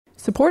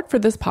Support for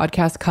this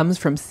podcast comes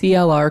from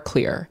CLR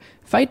Clear.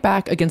 Fight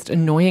back against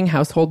annoying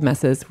household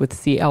messes with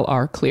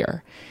CLR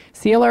Clear.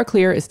 CLR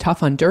Clear is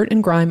tough on dirt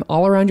and grime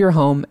all around your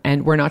home,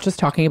 and we're not just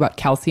talking about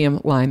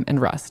calcium, lime,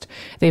 and rust.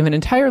 They have an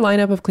entire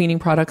lineup of cleaning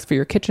products for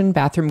your kitchen,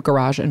 bathroom,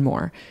 garage, and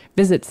more.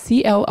 Visit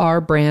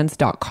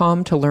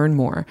clrbrands.com to learn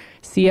more.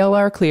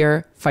 CLR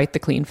Clear, fight the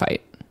clean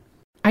fight.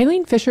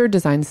 Eileen Fisher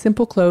designs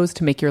simple clothes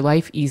to make your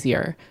life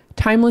easier.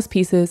 Timeless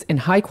pieces in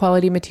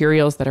high-quality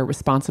materials that are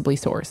responsibly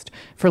sourced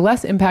for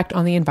less impact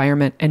on the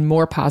environment and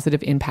more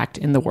positive impact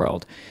in the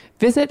world.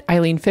 Visit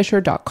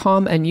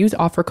eileenfisher.com and use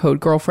offer code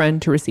GIRLFRIEND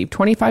to receive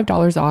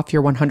 $25 off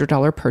your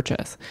 $100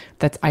 purchase.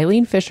 That's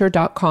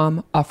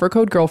eileenfisher.com, offer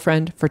code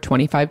GIRLFRIEND for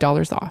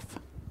 $25 off.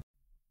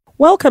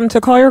 Welcome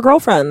to Call Your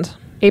Girlfriend,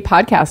 a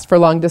podcast for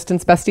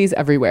long-distance besties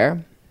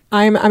everywhere.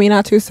 I'm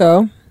Amina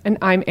Tuso. And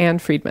I'm Anne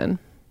Friedman.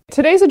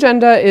 Today's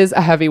agenda is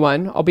a heavy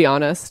one, I'll be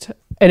honest,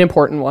 an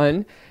important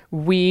one.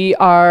 We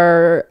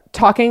are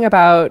talking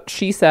about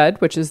She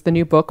Said, which is the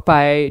new book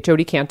by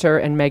Jodi Kantor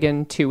and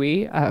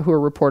Twohey, who are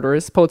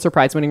reporters, Pulitzer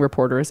Prize-winning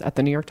reporters at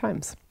the New York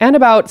Times, and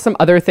about some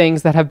other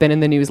things that have been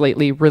in the news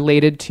lately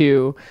related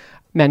to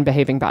men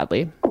behaving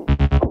badly.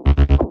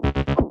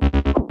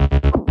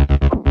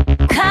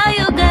 Call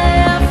your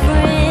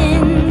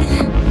girlfriend.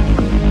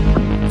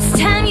 It's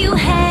time you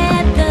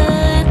had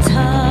the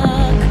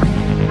talk.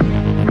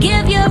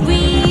 Give your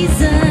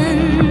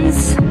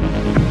reasons.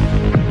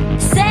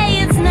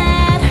 Say it's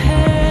not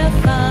her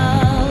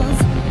fault,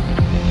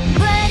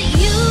 but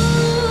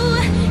you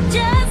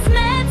just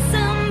met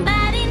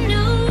somebody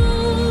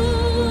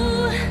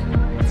new.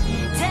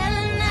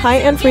 Hi,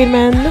 Anne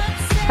Friedman.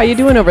 How you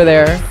doing over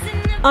there?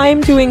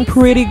 I'm doing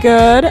pretty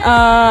good.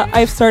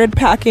 I've started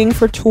packing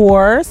for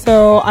tour,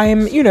 so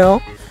I'm,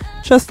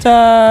 just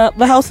the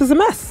house is a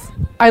mess.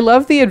 I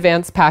love the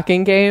advanced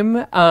packing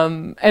game.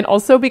 And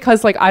also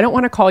because, I don't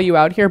want to call you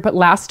out here, but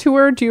last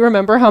tour, do you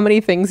remember how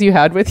many things you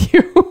had with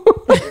you?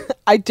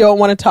 I don't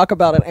want to talk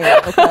about it,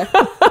 Anne, okay?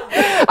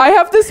 I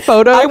have this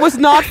photo. I was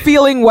not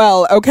feeling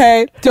well,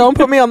 okay? Don't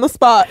put me on the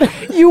spot.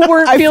 You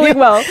weren't feeling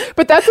well,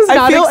 but that does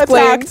not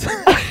explain.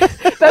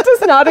 That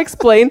does not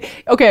explain.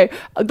 Okay,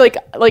 I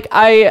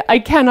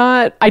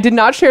did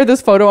not share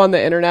this photo on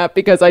the internet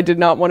because I did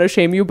not want to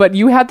shame you, but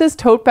you had this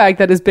tote bag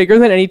that is bigger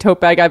than any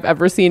tote bag I've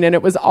ever seen, and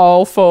it was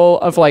all full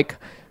of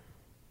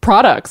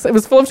products. It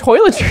was full of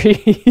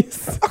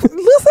toiletries.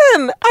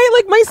 Listen,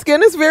 my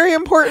skin is very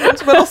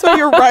important, but also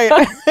you're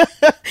right.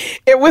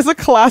 It was a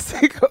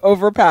classic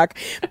overpack.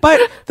 But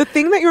the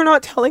thing that you're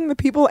not telling the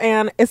people,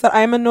 Anne, is that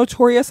I'm a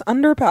notorious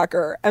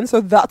underpacker. And so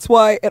that's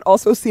why it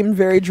also seemed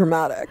very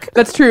dramatic.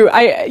 That's true.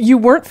 You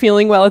weren't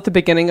feeling well at the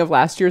beginning of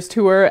last year's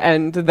tour,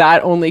 and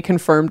that only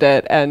confirmed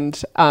it.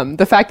 And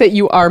the fact that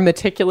you are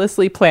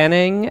meticulously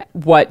planning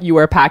what you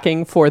are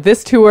packing for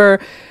this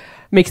tour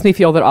makes me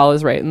feel that all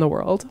is right in the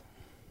world.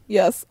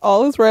 Yes,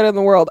 all is right in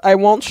the world. I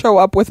won't show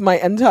up with my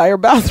entire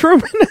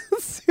bathroom in a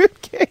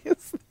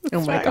suitcase.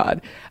 Oh my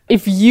God.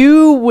 If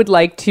you would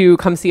like to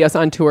come see us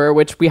on tour,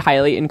 which we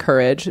highly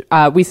encourage,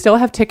 we still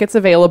have tickets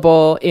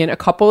available in a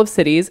couple of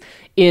cities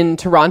in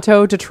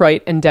Toronto,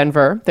 Detroit, and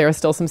Denver. There are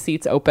still some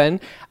seats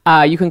open.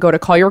 You can go to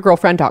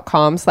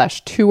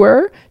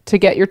callyourgirlfriend.com/tour to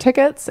get your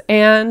tickets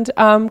and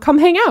come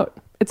hang out.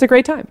 It's a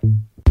great time.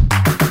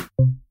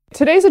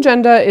 Today's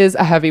agenda is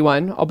a heavy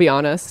one, I'll be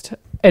honest,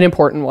 an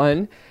important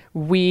one.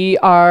 We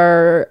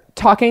are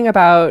talking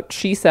about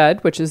She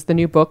Said, which is the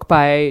new book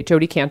by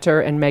Jodi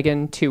Kantor and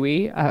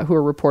Twohey, who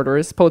are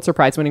reporters, Pulitzer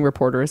Prize-winning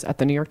reporters at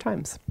the New York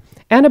Times,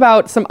 and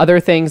about some other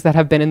things that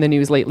have been in the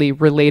news lately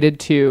related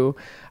to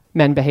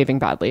men behaving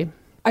badly.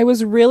 I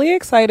was really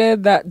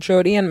excited that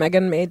Jodi and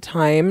Megan made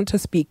time to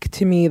speak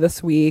to me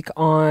this week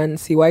on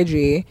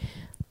CYG.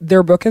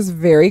 Their book is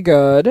very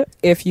good.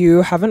 If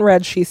you haven't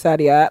read She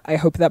Said yet, I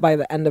hope that by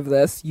the end of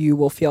this, you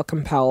will feel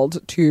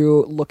compelled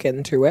to look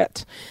into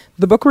it.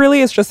 The book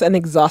really is just an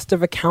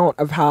exhaustive account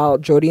of how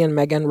Jodi and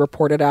Megan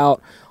reported out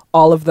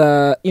all of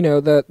the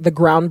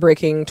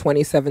groundbreaking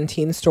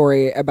 2017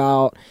 story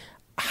about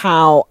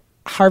how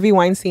Harvey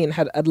Weinstein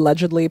had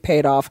allegedly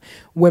paid off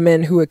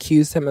women who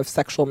accused him of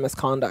sexual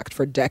misconduct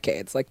for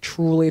decades,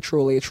 truly,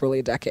 truly,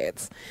 truly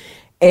decades.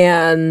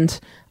 And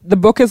the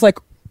book is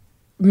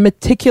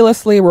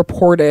meticulously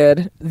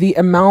reported. The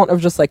amount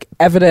of just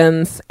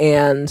evidence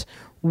and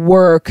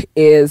work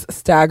is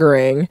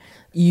staggering.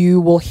 You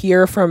will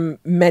hear from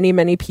many,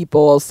 many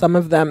people, some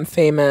of them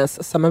famous,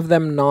 some of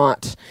them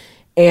not.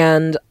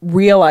 And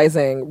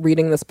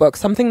reading this book,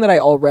 something that I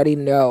already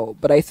know,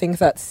 but I think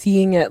that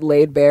seeing it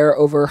laid bare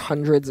over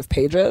hundreds of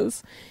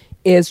pages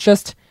is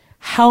just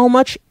how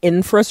much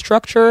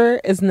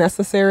infrastructure is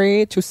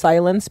necessary to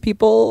silence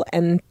people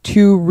and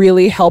to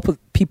really help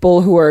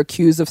people who are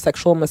accused of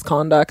sexual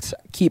misconduct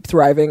keep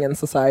thriving in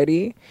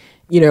society,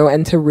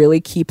 and to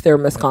really keep their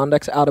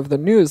misconduct out of the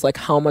news,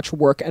 how much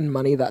work and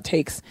money that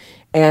takes.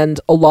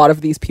 And a lot of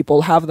these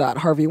people have that.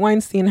 Harvey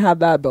Weinstein had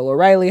that. Bill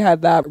O'Reilly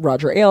had that.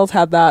 Roger Ailes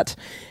had that.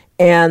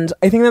 And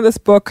I think that this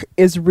book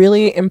is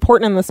really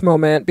important in this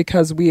moment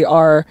because we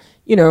are,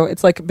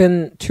 it's like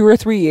been 2 or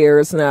 3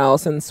 years now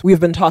since we've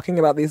been talking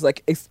about these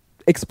like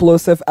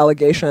explosive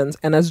allegations.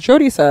 And as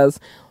Jodi says,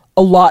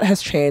 a lot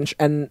has changed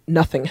and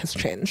nothing has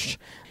changed.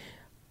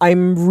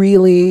 I'm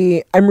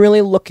really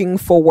looking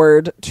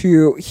forward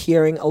to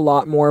hearing a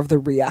lot more of the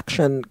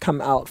reaction come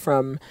out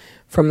from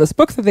this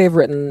book that they've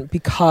written,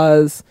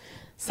 because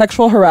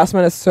sexual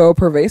harassment is so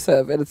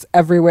pervasive. It's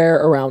everywhere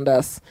around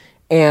us.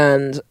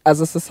 And as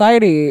a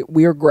society,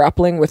 we are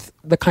grappling with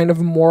the kind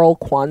of moral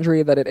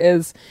quandary that it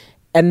is.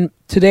 And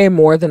today,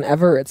 more than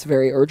ever, it's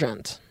very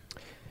urgent.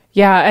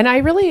 Yeah, and I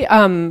really...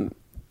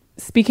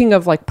 Speaking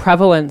of like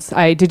prevalence,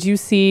 did you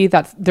see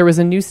that there was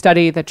a new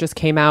study that just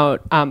came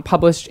out,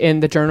 published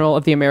in the Journal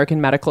of the American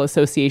Medical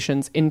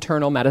Association's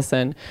Internal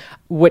Medicine,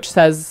 which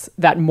says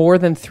that more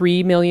than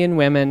 3 million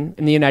women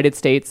in the United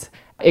States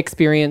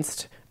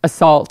experienced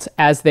assault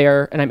as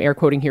their, and I'm air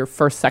quoting here,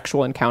 first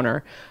sexual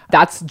encounter.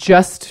 That's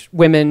just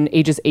women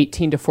ages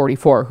 18 to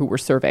 44 who were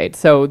surveyed.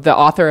 So the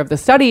author of the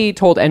study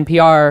told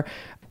NPR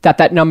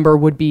that number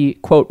would be,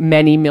 quote,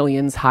 many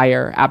millions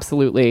higher,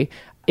 absolutely,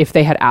 if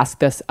they had asked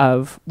this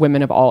of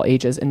women of all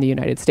ages in the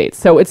United States.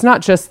 So it's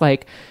not just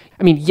like,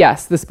 I mean,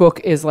 yes, this book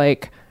is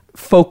like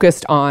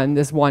focused on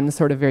this one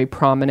sort of very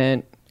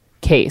prominent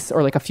case,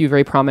 or like a few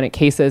very prominent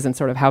cases, and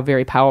sort of how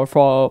very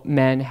powerful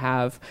men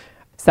have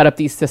set up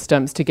these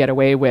systems to get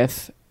away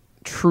with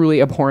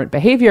truly abhorrent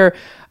behavior.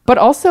 But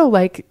also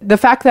like the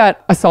fact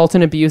that assault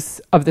and abuse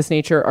of this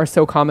nature are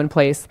so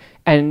commonplace,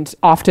 and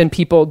often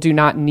people do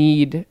not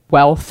need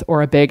wealth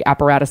or a big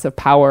apparatus of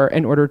power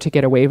in order to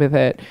get away with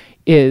it,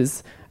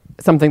 is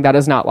something that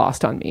is not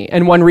lost on me.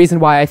 And one reason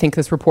why I think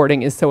this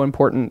reporting is so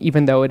important,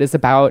 even though it is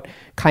about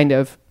kind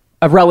of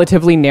a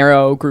relatively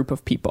narrow group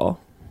of people.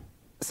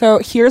 So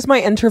here's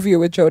my interview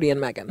with Jodi and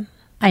Megan.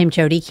 I'm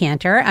Jodi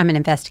Kantor. I'm an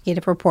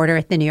investigative reporter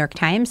at the New York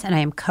Times, and I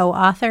am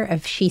co-author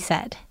of She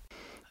Said.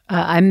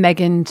 I'm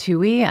Megan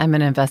Twohey. I'm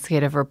an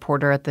investigative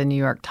reporter at the New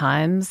York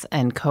Times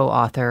and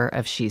co-author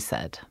of She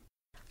Said.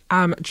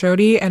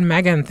 Jodi and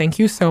Megan, thank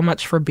you so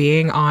much for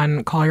being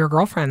on Call Your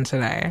Girlfriend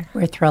today.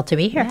 We're thrilled to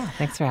be here. Yeah,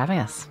 thanks for having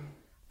us.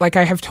 Like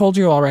I have told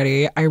you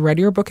already, I read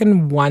your book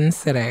in one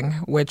sitting,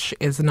 which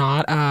is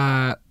not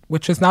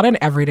an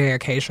everyday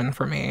occasion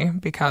for me,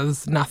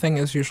 because nothing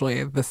is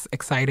usually this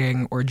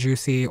exciting or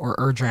juicy or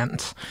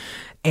urgent.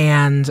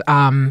 And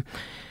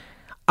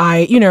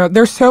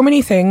there's so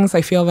many things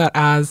I feel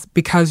that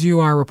because you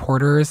are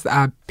reporters,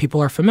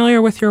 people are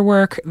familiar with your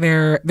work.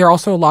 There are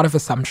also a lot of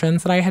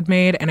assumptions that I had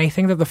made. And I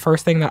think that the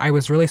first thing that I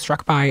was really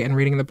struck by in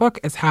reading the book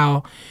is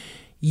how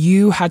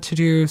you had to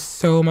do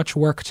so much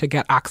work to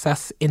get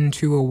access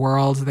into a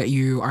world that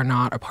you are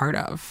not a part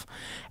of.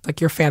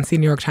 Like, you're fancy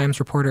New York Times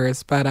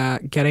reporters,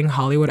 but getting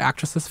Hollywood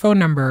actresses' phone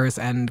numbers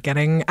and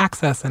getting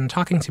access and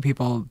talking to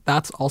people,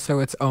 that's also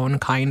its own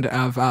kind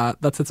of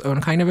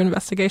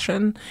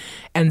investigation.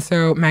 And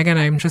so, Megan,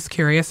 I'm just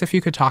curious if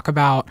you could talk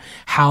about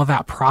how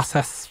that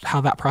process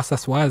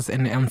was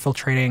in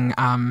infiltrating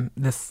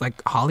this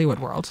like Hollywood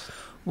world.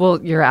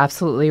 Well, you're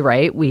absolutely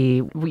right.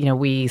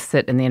 We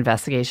sit in the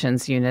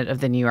investigations unit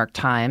of the New York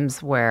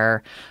Times,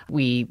 where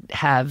we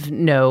have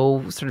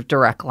no sort of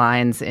direct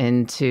lines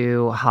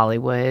into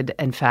Hollywood.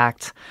 In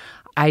fact,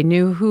 I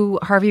knew who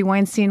Harvey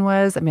Weinstein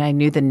was. I mean, I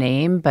knew the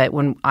name, but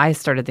when I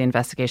started the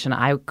investigation,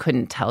 I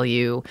couldn't tell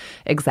you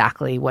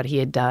exactly what he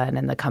had done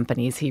and the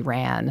companies he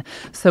ran.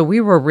 So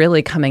we were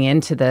really coming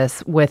into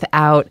this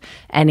without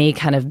any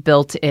kind of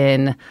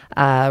built-in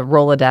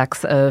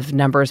Rolodex of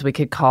numbers we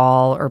could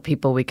call or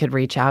people we could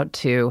reach out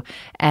to,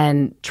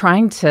 and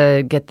trying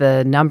to get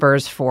the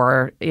numbers,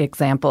 for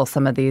example,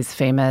 some of these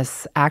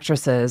famous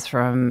actresses,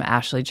 from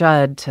Ashley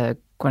Judd to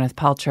Gwyneth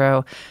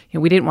Paltrow.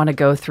 We didn't want to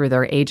go through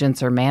their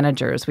agents or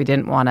managers. We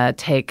didn't want to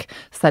take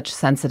such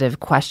sensitive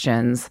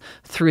questions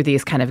through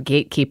these kind of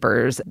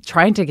gatekeepers.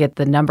 Trying to get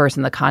the numbers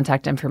and the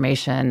contact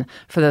information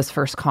for those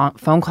first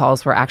phone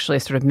calls were actually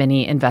sort of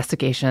mini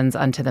investigations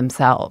unto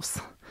themselves.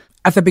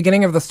 At the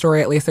beginning of the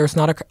story, at least, there's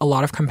not a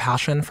lot of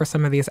compassion for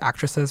some of these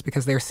actresses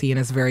because they're seen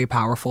as very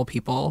powerful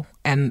people.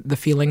 And the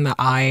feeling that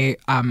I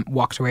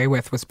walked away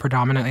with was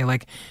predominantly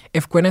like,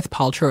 if Gwyneth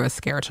Paltrow is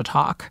scared to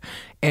talk,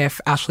 if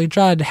Ashley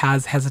Judd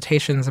has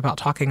hesitations about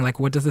talking, like,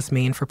 what does this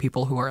mean for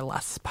people who are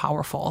less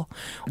powerful?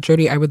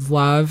 Jodi, I would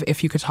love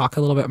if you could talk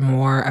a little bit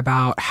more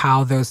about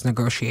how those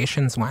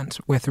negotiations went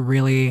with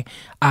really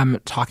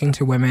talking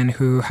to women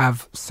who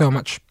have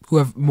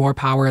more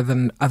power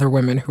than other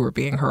women who were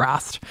being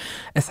harassed,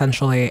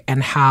 essentially,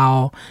 and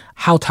how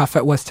tough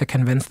it was to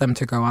convince them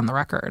to go on the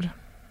record.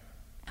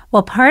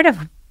 Well, part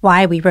of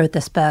why we wrote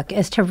this book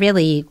is to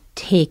really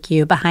take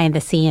you behind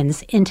the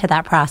scenes into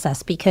that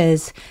process,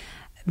 because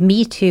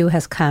Me Too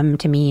has come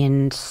to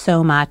mean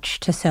so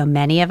much to so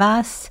many of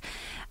us.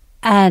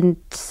 And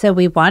so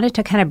we wanted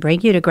to kind of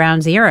bring you to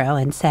ground zero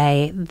and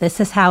say,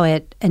 this is how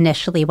it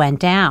initially went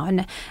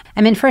down.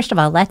 I mean, first of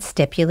all, let's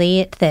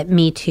stipulate that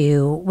Me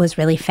Too was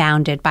really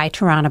founded by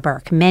Tarana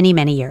Burke many,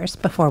 many years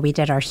before we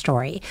did our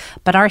story.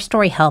 But our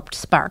story helped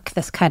spark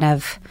this kind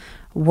of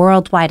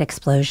worldwide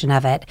explosion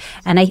of it.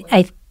 And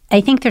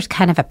I think there's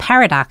kind of a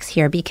paradox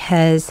here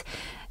because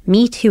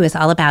Me Too is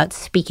all about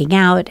speaking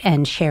out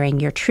and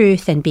sharing your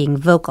truth and being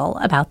vocal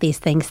about these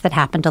things that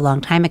happened a long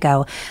time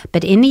ago.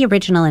 But in the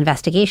original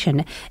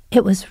investigation,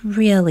 it was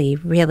really,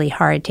 really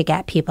hard to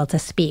get people to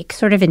speak,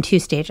 sort of in two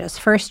stages.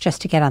 First,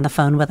 just to get on the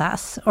phone with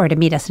us or to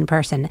meet us in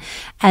person,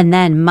 and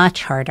then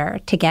much harder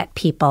to get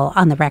people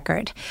on the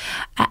record.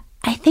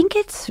 I think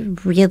it's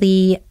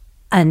really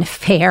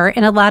unfair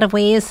in a lot of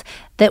ways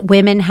that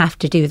women have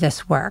to do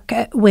this work.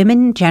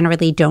 Women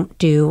generally don't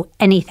do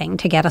anything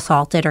to get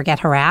assaulted or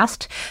get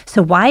harassed.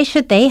 So why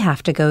should they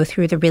have to go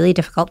through the really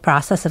difficult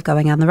process of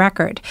going on the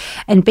record?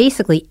 And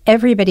basically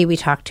everybody we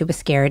talked to was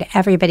scared.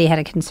 Everybody had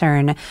a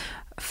concern.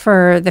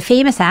 For the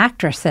famous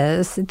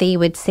actresses, they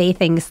would say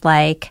things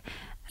like,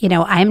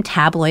 I'm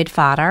tabloid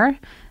fodder.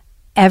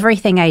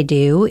 Everything I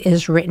do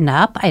is written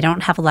up. I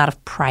don't have a lot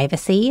of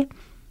privacy.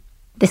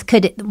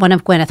 One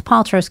of Gwyneth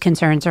Paltrow's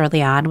concerns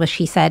early on was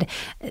she said,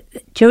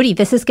 Jodi,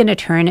 this is going to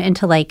turn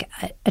into like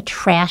a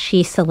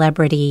trashy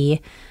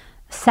celebrity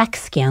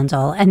sex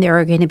scandal. And there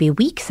are going to be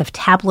weeks of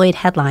tabloid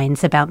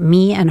headlines about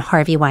me and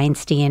Harvey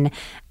Weinstein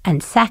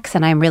and sex.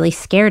 And I'm really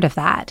scared of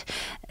that.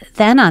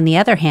 Then on the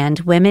other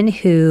hand, women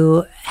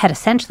who had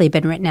essentially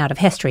been written out of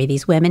history,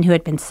 these women who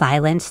had been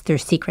silenced through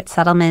secret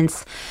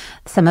settlements,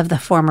 some of the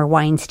former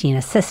Weinstein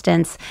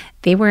assistants,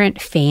 they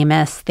weren't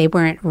famous, they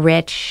weren't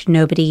rich,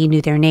 nobody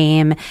knew their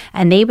name.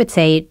 And they would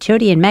say,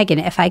 Jodi and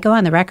Meghan, if I go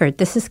on the record,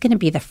 this is going to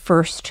be the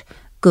first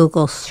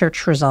Google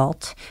search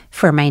result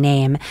for my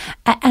name.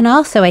 And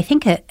also, I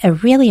think a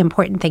really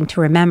important thing to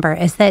remember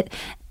is that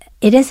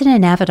it isn't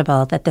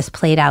inevitable that this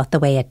played out the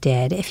way it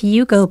did. If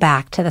you go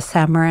back to the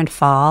summer and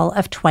fall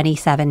of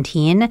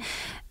 2017,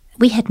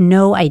 we had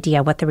no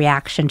idea what the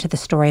reaction to the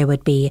story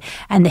would be.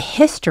 And the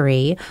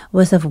history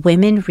was of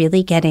women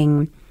really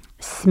getting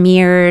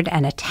smeared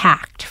and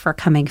attacked for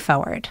coming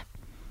forward.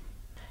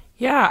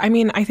 Yeah, I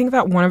mean, I think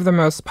that one of the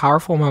most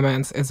powerful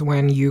moments is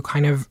when you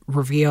kind of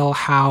reveal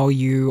how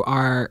you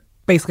are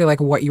basically like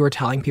what you were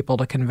telling people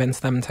to convince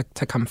them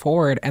to come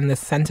forward. And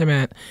this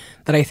sentiment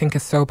that I think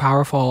is so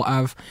powerful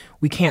of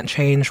we can't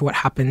change what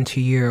happened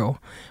to you,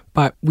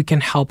 but we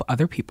can help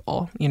other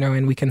people,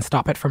 and we can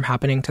stop it from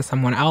happening to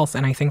someone else.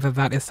 And I think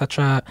that is such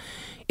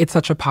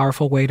a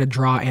powerful way to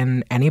draw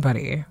in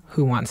anybody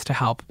who wants to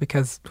help,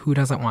 because who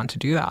doesn't want to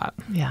do that?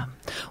 Yeah.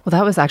 Well,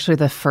 that was actually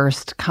the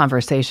first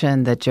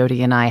conversation that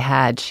Jodi and I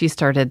had. She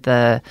started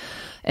the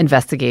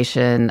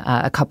investigation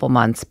a couple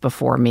months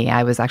before me.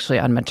 I was actually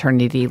on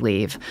maternity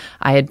leave.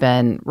 I had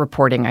been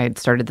reporting. I had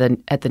started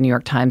at the New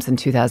York Times in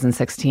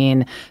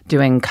 2016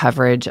 doing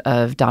coverage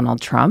of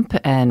Donald Trump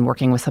and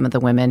working with some of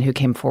the women who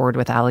came forward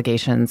with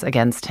allegations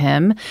against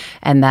him.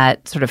 And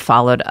that sort of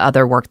followed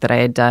other work that I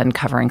had done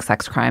covering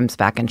sex crimes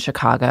back in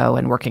Chicago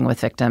and working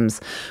with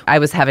victims. I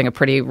was having a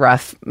pretty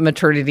rough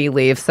maternity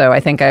leave, so I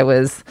think I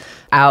was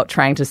out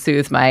trying to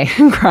soothe my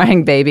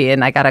crying baby,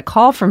 and I got a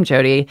call from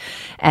Jodi,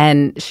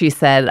 and she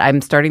said,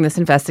 I'm starting this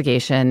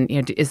investigation.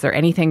 Is there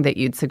anything that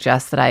you'd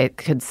suggest that I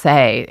could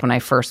say when I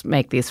first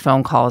make these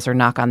phone calls or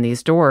knock on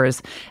these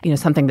doors?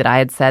 Something that I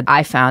had said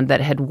I found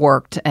that had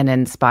worked and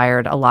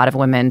inspired a lot of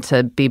women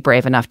to be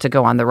brave enough to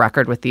go on the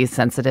record with these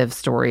sensitive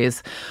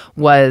stories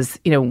was,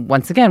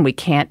 once again, we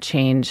can't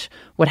change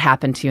what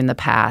happened to you in the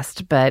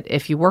past, but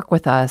if you work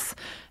with us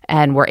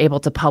and we're able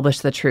to publish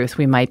the truth,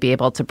 we might be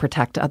able to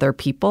protect other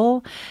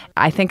people.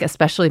 I think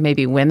especially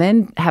maybe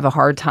women have a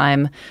hard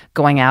time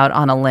going out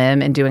on a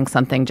limb and doing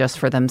something just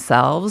for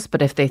themselves.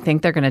 But if they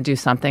think they're going to do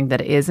something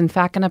that is in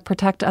fact going to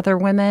protect other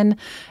women,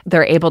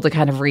 they're able to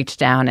kind of reach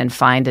down and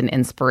find an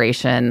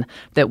inspiration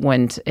that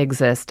wouldn't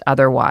exist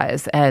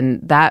otherwise. And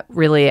that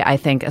really, I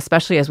think,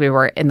 especially as we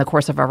were in the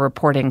course of our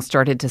reporting,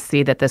 started to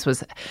see that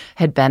this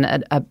had been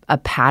a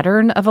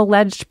pattern of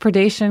alleged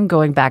predation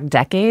going back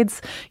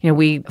decades.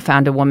 We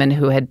found a woman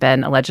who had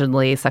been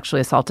allegedly sexually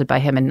assaulted by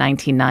him in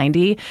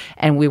 1990,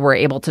 and we were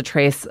able to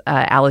trace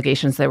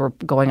allegations that were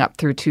going up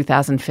through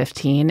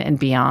 2015 and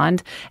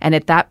beyond. And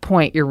at that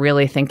point, you're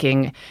really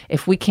thinking,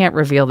 if we can't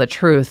reveal the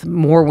truth,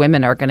 more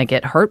women are going to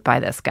get hurt by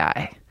this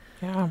guy.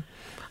 Yeah.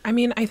 I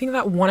mean, I think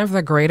that one of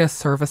the greatest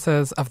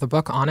services of the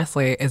book,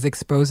 honestly, is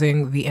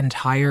exposing the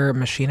entire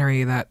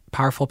machinery that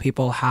powerful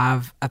people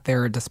have at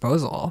their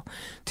disposal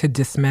to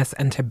dismiss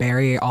and to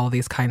bury all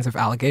these kinds of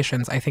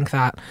allegations. I think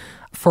that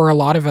for a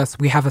lot of us,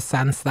 we have a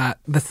sense that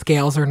the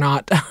scales are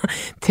not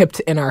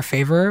tipped in our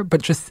favor,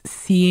 but just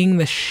seeing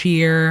the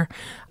sheer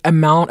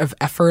amount of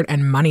effort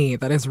and money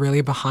that is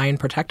really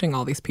behind protecting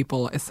all these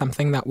people is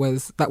something that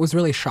was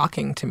really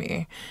shocking to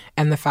me.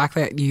 And the fact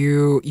that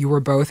you were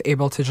both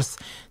able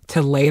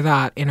to lay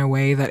that in a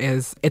way that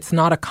it's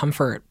not a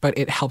comfort, but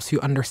it helps you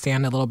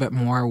understand a little bit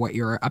more what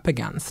you're up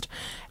against.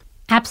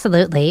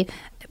 Absolutely.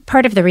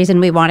 Part of the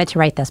reason we wanted to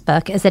write this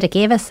book is that it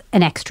gave us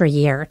an extra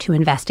year to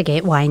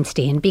investigate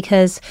Weinstein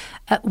because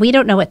we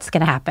don't know what's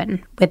going to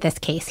happen with this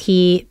case.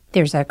 He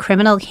There's a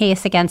criminal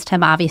case against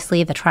him.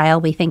 Obviously, the trial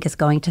we think is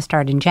going to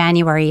start in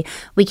January.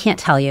 We can't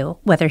tell you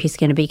whether he's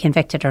going to be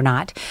convicted or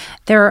not.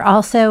 There are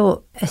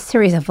also a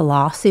series of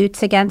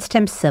lawsuits against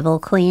him, civil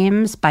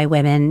claims by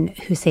women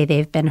who say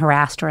they've been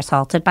harassed or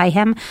assaulted by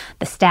him.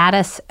 The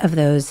status of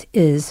those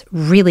is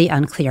really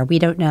unclear. We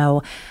don't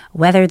know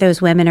whether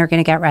those women are going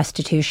to get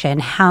restitution,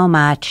 how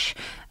much,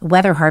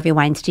 whether Harvey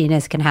Weinstein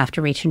is going to have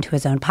to reach into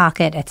his own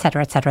pocket, et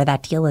cetera, et cetera.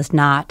 That deal is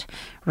not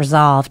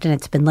resolved, and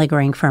it's been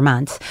lingering for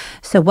months.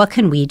 So what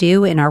can we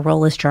do in our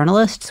role as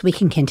journalists? We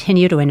can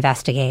continue to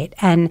investigate.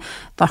 And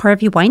the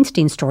Harvey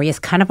Weinstein story is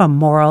kind of a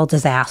moral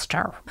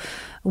disaster.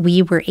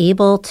 We were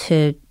able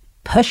to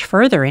push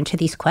further into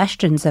these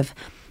questions of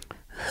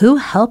who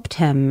helped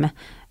him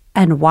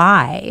and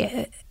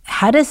why.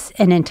 How does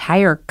an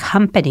entire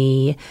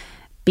company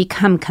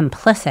become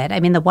complicit? I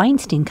mean, the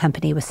Weinstein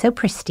Company was so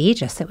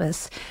prestigious. It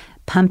was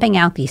pumping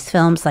out these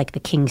films like The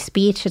King's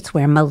Speech. It's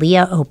where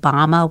Malia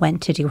Obama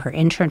went to do her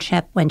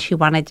internship when she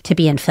wanted to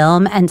be in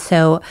film. And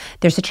so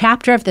there's a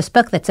chapter of this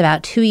book that's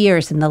about 2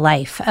 years in the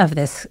life of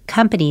this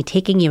company,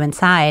 taking you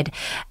inside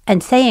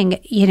and saying,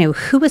 you know,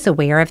 who was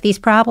aware of these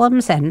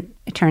problems? And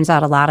it turns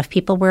out a lot of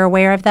people were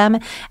aware of them.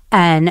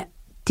 And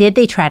did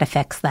they try to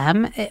fix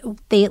them?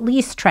 They at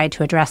least tried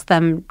to address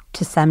them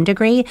to some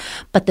degree,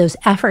 but those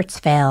efforts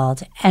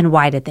failed. And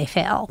why did they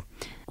fail?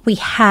 We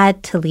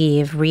had to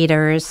leave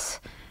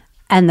readers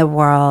and the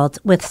world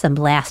with some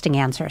lasting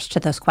answers to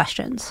those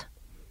questions.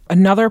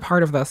 Another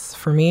part of this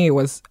for me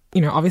was,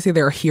 you know, obviously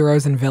there are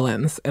heroes and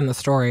villains in the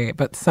story,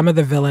 but some of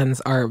the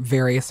villains are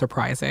very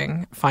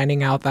surprising.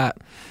 Finding out that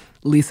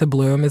Lisa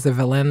Bloom is a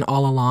villain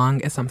all along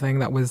is something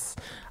that was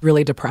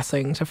really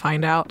depressing to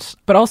find out.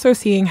 But also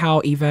seeing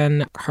how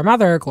even her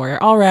mother, Gloria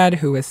Allred,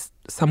 who is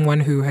someone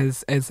who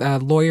is a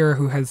lawyer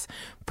who has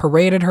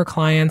paraded her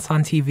clients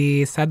on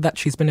TV, said that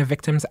she's been a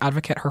victim's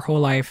advocate her whole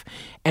life,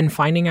 and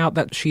finding out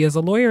that she is a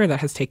lawyer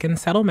that has taken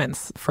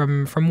settlements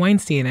from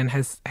Weinstein and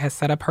has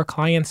set up her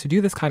clients to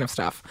do this kind of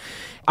stuff.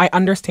 I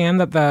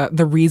understand that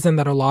the reason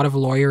that a lot of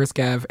lawyers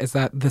give is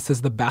that this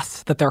is the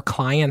best that their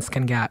clients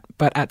can get,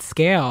 but at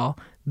scale,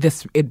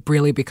 it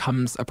really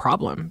becomes a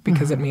problem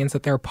because it means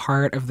that they're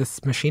part of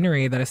this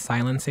machinery that is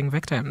silencing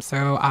victims.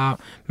 So,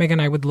 Megan,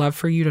 I would love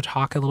for you to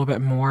talk a little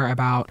bit more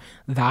about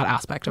that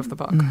aspect of the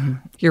book. Mm-hmm.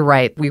 You're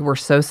right. We were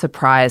so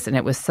surprised, and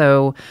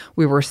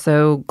we were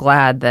so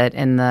glad that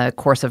in the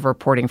course of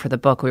reporting for the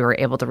book, we were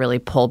able to really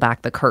pull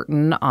back the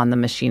curtain on the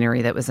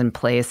machinery that was in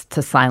place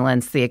to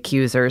silence the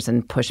accusers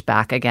and push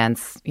back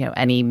against, you know,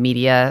 any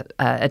media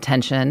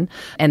attention.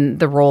 And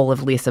the role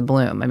of Lisa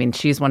Bloom. I mean,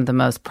 she's one of the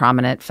most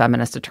prominent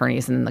feminist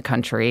attorneys in the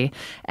country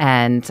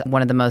and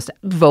one of the most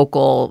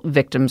vocal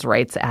victims'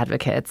 rights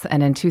advocates.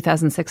 And in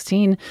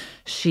 2016,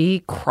 she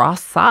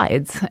crossed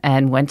sides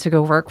and went to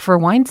go work for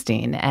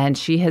Weinstein. And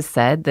she has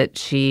said that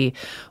she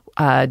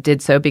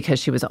did so because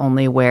she was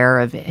only aware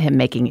of him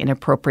making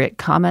inappropriate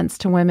comments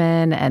to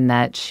women, and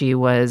that she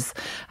was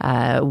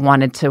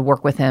wanted to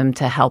work with him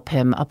to help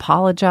him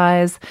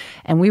apologize.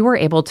 And we were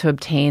able to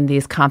obtain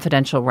these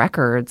confidential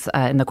records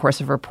in the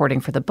course of reporting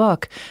for the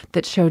book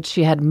that showed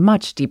she had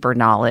much deeper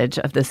knowledge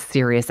of the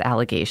serious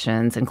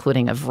allegations,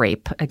 including of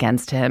rape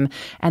against him,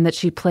 and that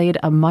she played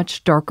a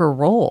much darker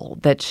role.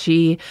 That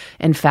she,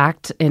 in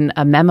fact, in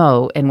a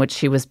memo in which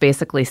she was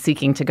basically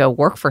seeking to go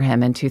work for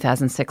him in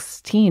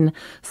 2016,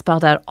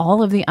 spelled out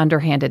all of the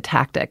underhanded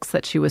tactics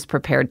that she was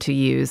prepared to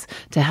use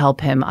to help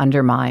him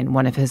undermine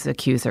one of his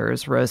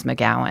accusers, Rose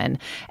McGowan.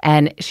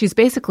 And she's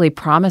basically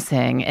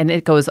promising, and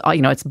it goes,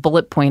 you know, it's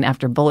bullet point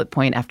after bullet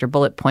point after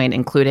bullet point,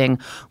 including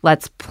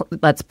let's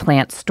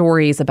plant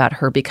stories about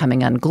her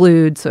becoming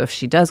unglued. So if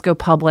she does go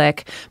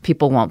public,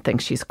 people won't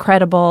think she's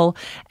credible.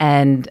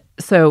 And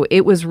so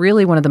it was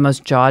really one of the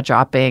most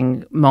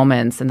jaw-dropping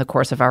moments in the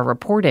course of our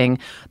reporting.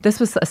 This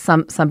was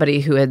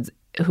somebody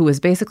who was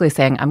basically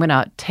saying, I'm going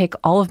to take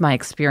all of my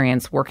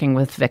experience working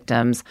with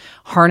victims,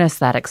 harness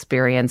that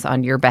experience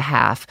on your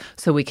behalf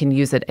so we can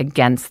use it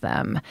against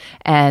them.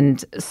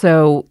 And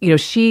so, you know,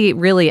 she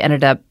really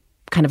ended up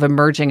kind of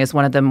emerging as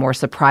one of the more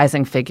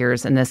surprising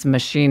figures in this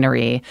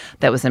machinery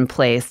that was in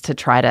place to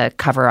try to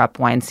cover up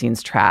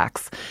Weinstein's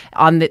tracks.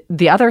 On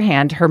the other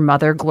hand, her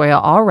mother, Gloria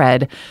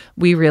Allred,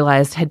 we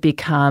realized had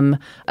become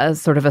a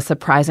sort of a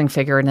surprising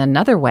figure in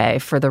another way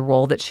for the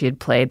role that she had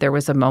played. There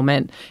was a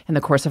moment in the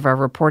course of our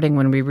reporting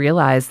when we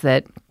realized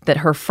that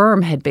her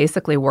firm had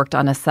basically worked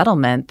on a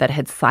settlement that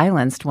had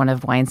silenced one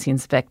of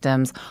Weinstein's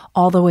victims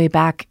all the way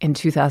back in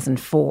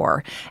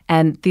 2004.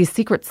 And these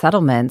secret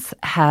settlements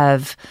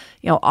have,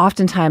 you know,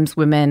 oftentimes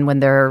women, when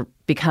they're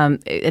become,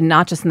 and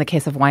not just in the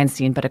case of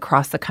Weinstein, but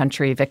across the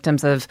country,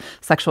 victims of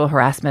sexual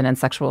harassment and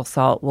sexual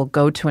assault will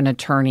go to an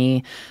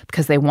attorney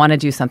because they want to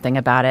do something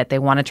about it. They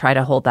want to try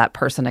to hold that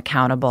person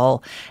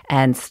accountable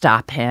and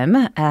stop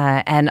him.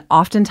 And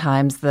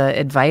oftentimes the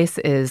advice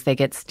is they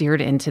get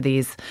steered into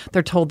these,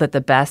 they're told that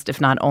the best,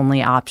 if not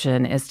only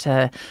option, is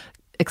to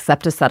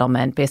accept a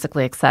settlement,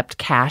 basically accept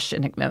cash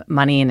and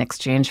money in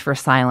exchange for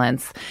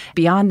silence.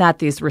 Beyond that,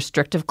 these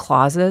restrictive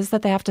clauses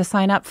that they have to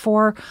sign up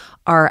for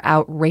are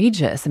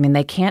outrageous. I mean,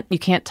 you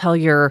can't tell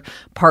your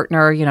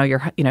partner,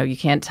 you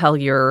can't tell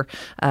your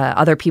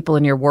other people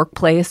in your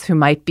workplace who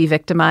might be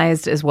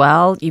victimized as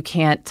well. You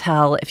can't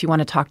tell if you want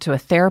to talk to a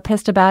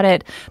therapist about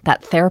it,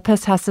 that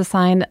therapist has to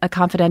sign a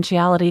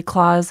confidentiality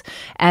clause.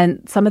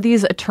 And some of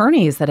these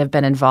attorneys that have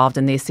been involved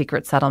in these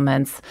secret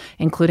settlements,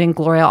 including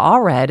Gloria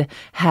Allred,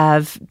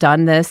 have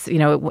done this.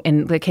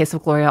 In the case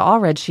of Gloria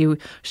Allred,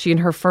 she and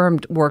her firm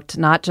worked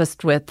not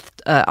just with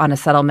on a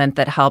settlement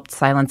that helped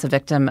silence a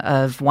victim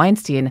of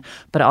Weinstein,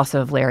 but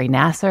also of Larry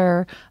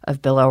Nassar,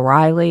 of Bill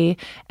O'Reilly.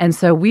 And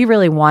so we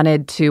really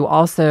wanted to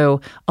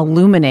also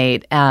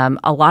illuminate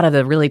a lot of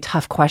the really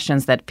tough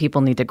questions that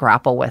people need to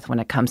grapple with when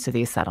it comes to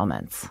these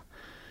settlements.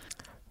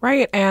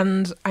 Right.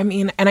 And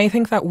I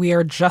think that we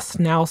are just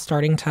now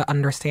starting to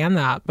understand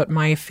that. But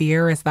my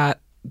fear is that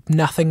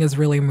nothing is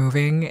really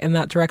moving in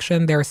that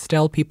direction. There are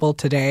still people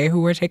today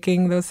who are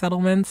taking those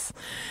settlements.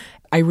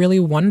 I really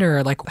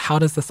wonder, how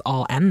does this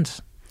all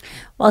end?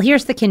 Well,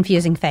 here's the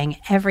confusing thing.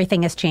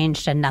 Everything has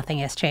changed and nothing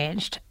has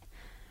changed.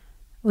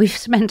 We've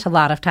spent a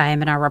lot of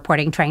time in our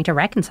reporting trying to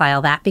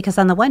reconcile that because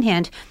on the one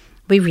hand,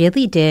 we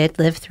really did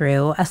live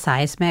through a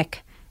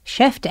seismic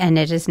shift, and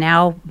it is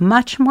now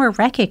much more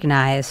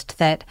recognized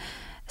that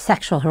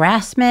sexual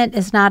harassment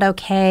is not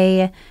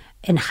okay.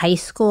 In high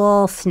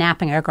school,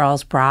 snapping a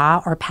girl's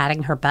bra or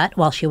patting her butt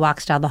while she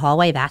walks down the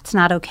hallway, that's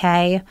not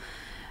okay.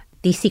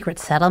 These secret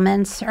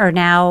settlements are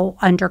now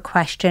under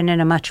question in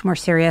a much more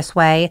serious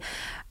way.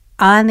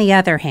 On the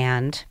other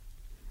hand,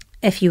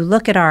 if you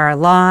look at our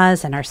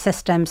laws and our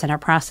systems and our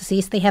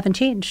processes, they haven't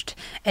changed.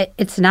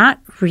 It's not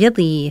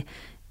really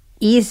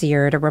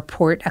easier to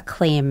report a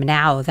claim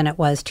now than it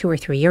was 2 or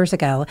 3 years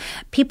ago.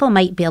 People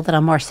might be a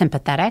little more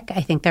sympathetic.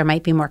 I think there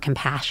might be more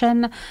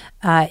compassion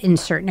in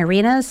certain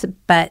arenas,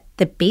 but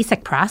the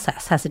basic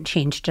process hasn't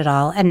changed at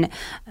all. And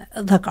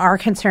look, our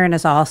concern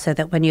is also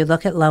that when you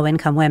look at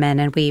low-income women,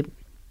 and we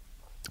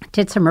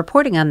did some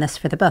reporting on this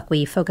for the book,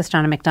 we focused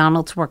on a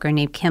McDonald's worker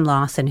named Kim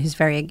Lawson, who's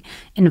very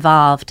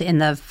involved in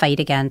the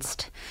fight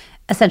against,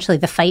 essentially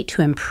the fight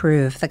to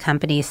improve the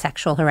company's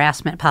sexual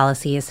harassment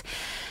policies.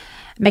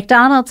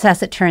 McDonald's,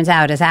 as it turns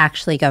out, is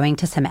actually going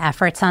to some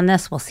efforts on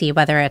this. We'll see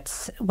whether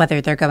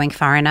they're going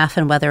far enough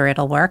and whether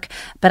it'll work.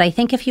 But I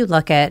think if you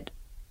look at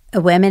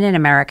women in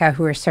America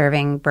who are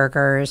serving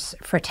burgers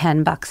for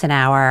 $10 an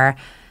hour,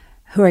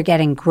 who are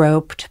getting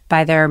groped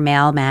by their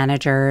male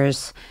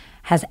managers,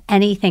 has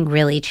anything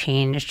really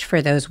changed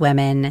for those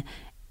women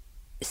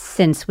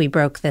since we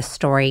broke this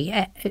story?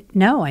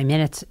 No. I mean,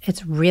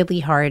 it's really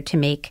hard to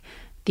make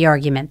the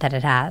argument that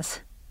it has.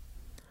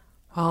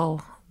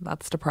 Well,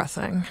 that's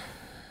depressing.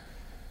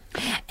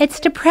 It's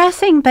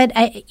depressing, but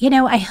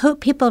I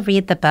hope people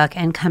read the book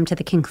and come to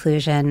the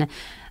conclusion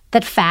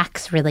that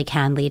facts really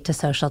can lead to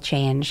social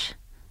change.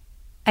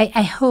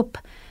 I hope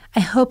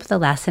the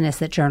lesson is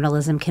that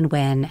journalism can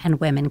win and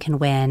women can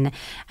win,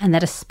 and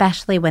that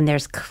especially when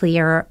there's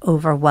clear,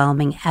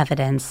 overwhelming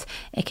evidence,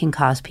 it can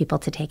cause people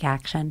to take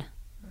action.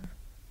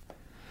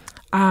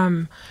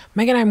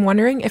 Megan, I'm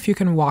wondering if you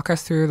can walk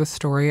us through the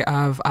story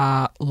of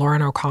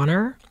Lauren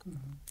O'Connor,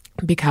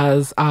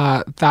 because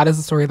that is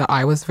a story that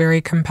I was very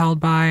compelled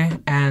by.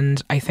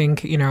 And I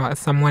think, as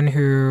someone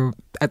who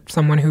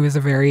is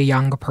a very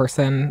young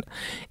person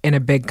in a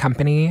big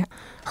company,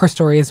 her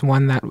story is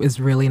one that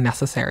is really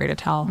necessary to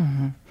tell.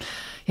 Mm-hmm.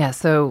 Yeah,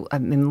 so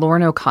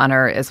Lauren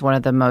O'Connor is one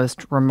of the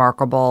most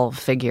remarkable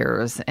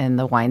figures in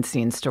the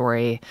Weinstein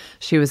story.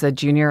 She was a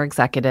junior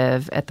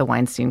executive at the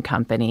Weinstein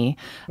Company,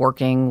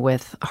 working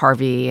with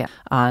Harvey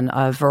on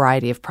a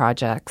variety of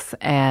projects.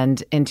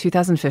 And in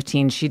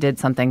 2015, she did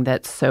something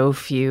that so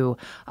few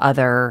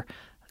other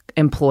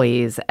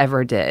employees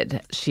ever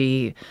did.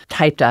 She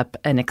typed up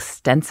an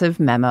extensive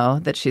memo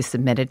that she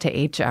submitted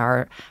to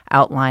HR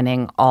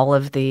outlining all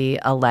of the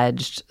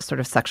alleged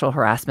sort of sexual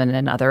harassment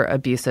and other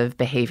abusive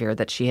behavior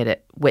that she had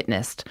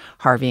witnessed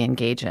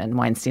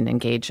Weinstein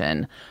engage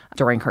in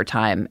during her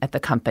time at the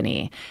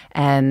company.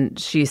 And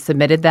she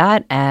submitted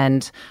that,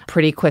 and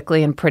pretty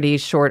quickly, in pretty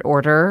short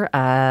order,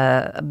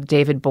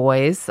 David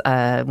Boies,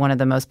 one of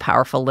the most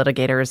powerful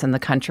litigators in the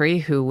country,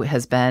 who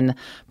has been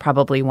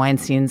probably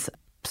Weinstein's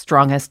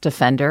strongest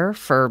defender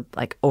for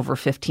over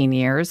 15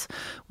 years,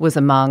 was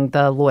among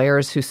the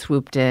lawyers who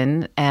swooped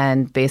in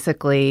and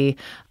basically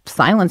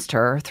silenced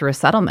her through a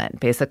settlement,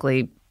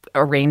 basically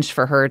arranged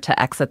for her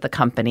to exit the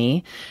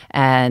company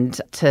and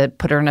to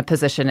put her in a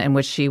position in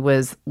which she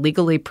was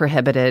legally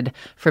prohibited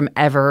from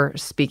ever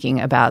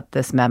speaking about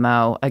this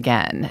memo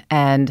again.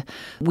 And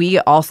we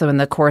also, in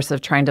the course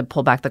of trying to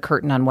pull back the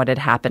curtain on what had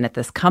happened at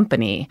this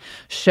company,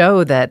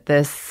 show that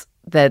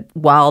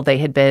while they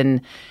had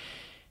been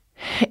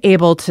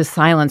able to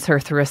silence her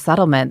through a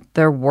settlement,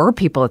 there were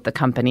people at the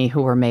company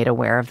who were made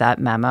aware of that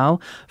memo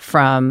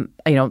from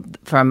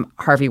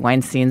Harvey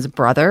Weinstein's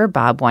brother,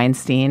 Bob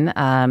Weinstein,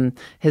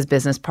 his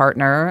business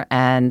partner,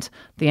 and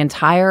the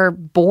entire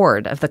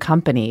board of the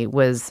company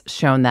was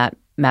shown that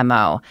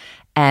memo.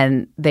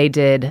 and they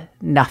did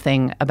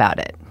nothing about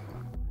it.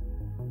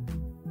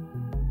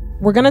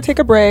 We're going to take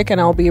a break, and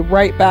I'll be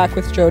right back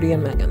with Jodi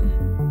and Megan.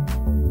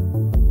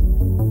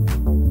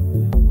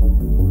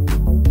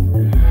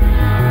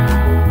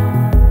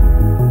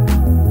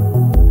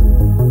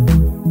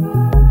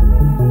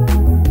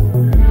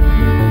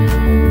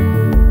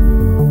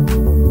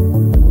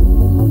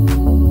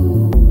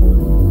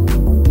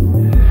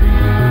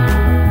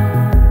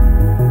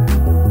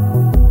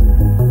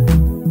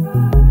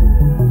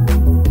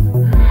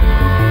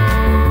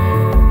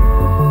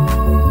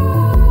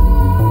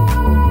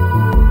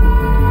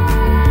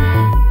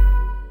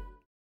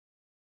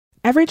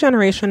 Every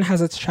generation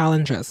has its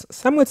challenges.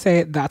 Some would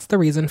say that's the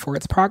reason for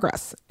its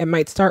progress. It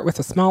might start with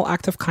a small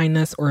act of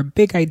kindness or a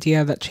big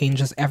idea that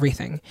changes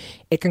everything.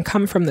 It can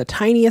come from the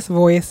tiniest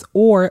voice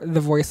or the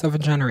voice of a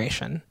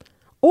generation.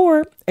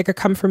 Or it could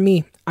come from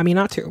me,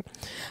 Aminatu.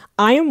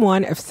 I am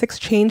one of 6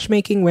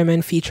 change-making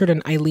women featured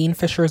in Eileen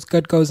Fisher's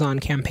Good Goes On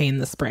campaign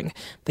this spring.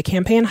 The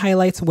campaign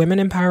highlights women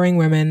empowering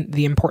women,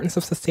 the importance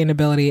of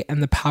sustainability,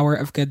 and the power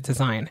of good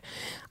design.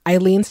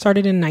 Eileen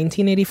started in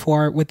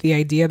 1984 with the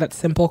idea that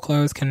simple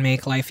clothes can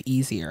make life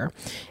easier.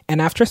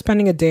 And after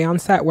spending a day on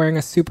set wearing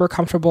a super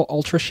comfortable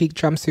ultra chic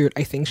jumpsuit,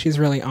 I think she's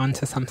really on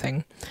to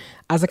something.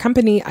 As a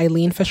company,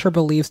 Eileen Fisher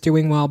believes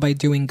doing well by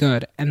doing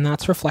good, and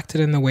that's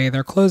reflected in the way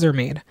their clothes are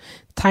made.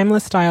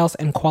 Timeless styles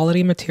and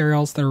quality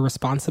materials that are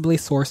responsibly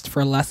sourced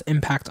for less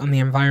impact on the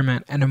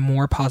environment and a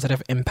more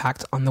positive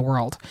impact on the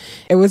world.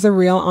 It was a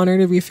real honor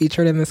to be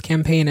featured in this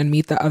campaign and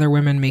meet the other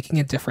women making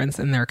a difference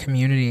in their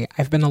community.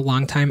 I've been a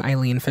longtime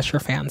Eileen Fisher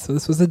fan, so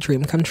this was a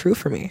dream come true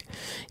for me.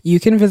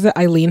 You can visit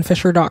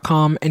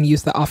eileenfisher.com and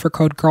use the offer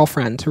code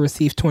GIRLFRIEND to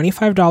receive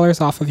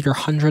 $25 off of your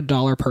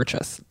 $100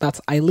 purchase. That's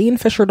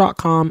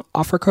eileenfisher.com,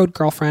 offer code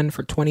GIRLFRIEND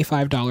for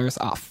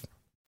 $25 off.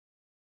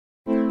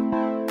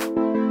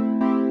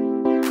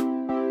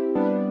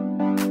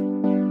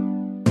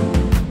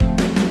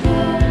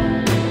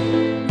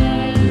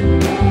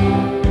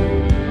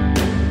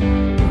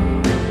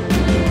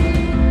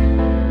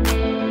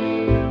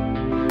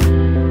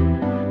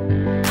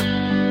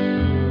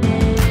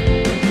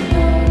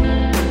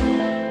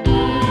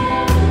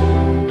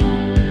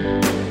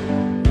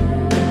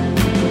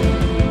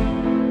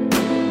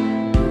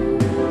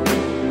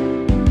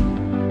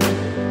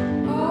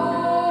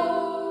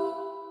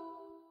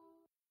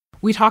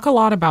 We talk a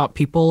lot about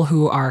people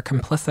who are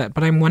complicit,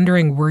 but I'm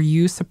wondering, were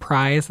you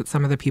surprised at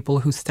some of the people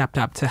who stepped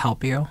up to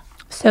help you?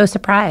 So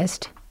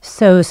surprised.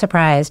 So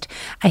surprised.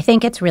 I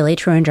think it's really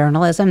true in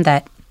journalism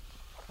that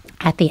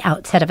at the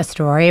outset of a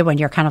story, when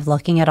you're kind of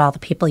looking at all the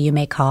people you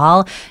may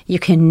call, you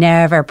can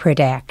never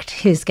predict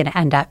who's going to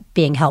end up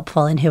being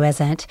helpful and who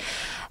isn't.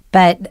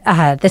 But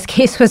this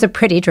case was a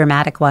pretty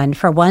dramatic one.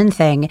 For one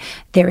thing,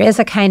 there is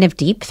a kind of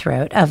deep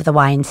throat of the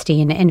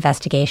Weinstein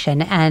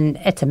investigation, and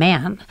it's a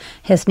man.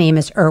 His name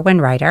is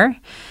Erwin Ryder.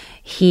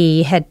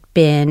 He had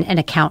been an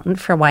accountant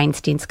for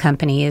Weinstein's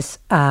companies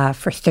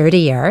for 30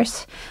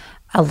 years,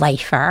 a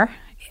lifer.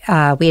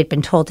 We had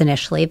been told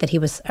initially that he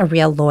was a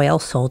real loyal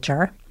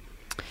soldier.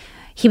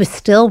 He was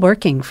still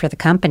working for the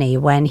company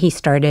when he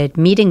started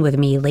meeting with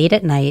me late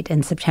at night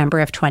in September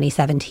of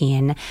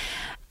 2017.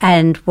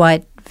 And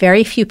what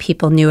very few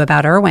people knew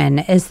about Erwin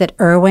is that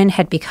Erwin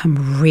had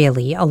become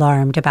really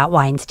alarmed about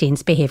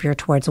Weinstein's behavior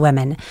towards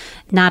women.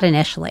 Not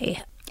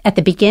initially. At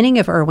the beginning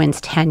of Erwin's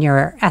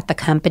tenure at the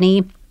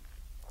company,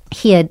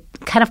 he had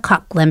kind of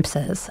caught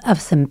glimpses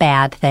of some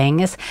bad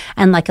things.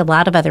 And like a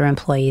lot of other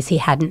employees, he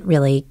hadn't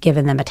really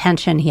given them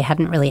attention. He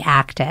hadn't really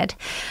acted.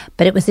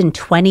 But it was in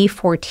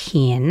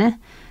 2014.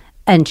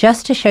 And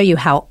just to show you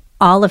how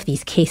all of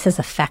these cases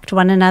affect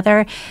one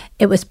another,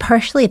 it was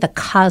partially the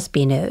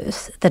Cosby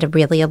news that had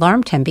really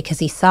alarmed him, because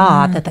he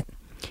saw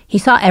he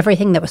saw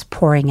everything that was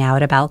pouring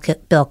out about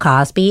Bill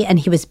Cosby, and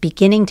he was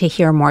beginning to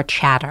hear more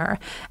chatter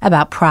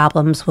about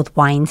problems with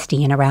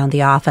Weinstein around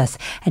the office.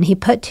 And he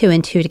put 2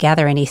 and 2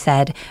 together, and he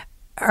said,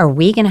 are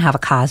we going to have a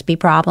Cosby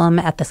problem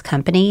at this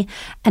company?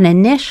 And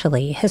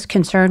initially, his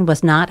concern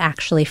was not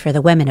actually for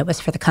the women, it was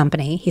for the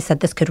company. He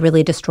said this could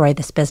really destroy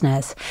this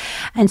business.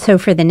 And so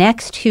for the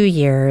next 2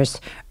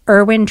 years,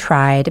 Erwin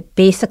tried,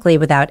 basically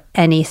without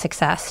any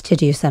success, to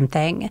do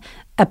something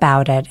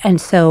about it.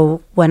 And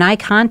so when I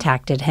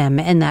contacted him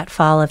in that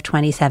fall of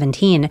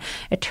 2017,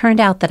 it turned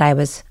out that I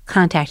was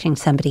contacting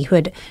somebody who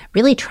had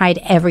really tried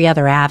every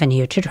other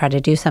avenue to try to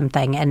do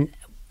something and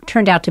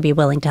turned out to be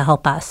willing to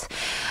help us.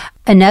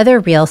 Another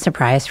real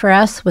surprise for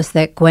us was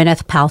that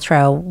Gwyneth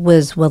Paltrow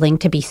was willing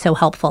to be so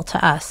helpful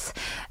to us.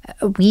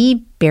 We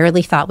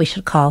barely thought we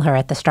should call her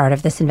at the start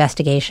of this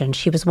investigation.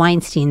 She was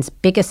Weinstein's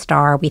biggest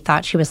star. We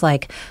thought she was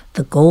like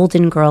the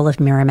golden girl of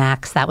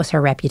Miramax. That was her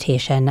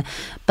reputation.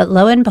 But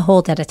lo and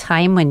behold, at a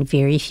time when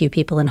very few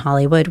people in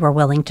Hollywood were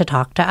willing to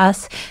talk to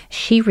us,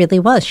 she really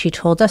was. She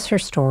told us her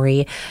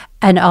story.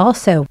 And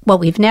also, what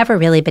we've never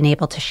really been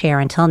able to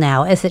share until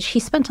now is that she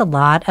spent a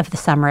lot of the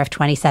summer of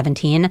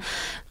 2017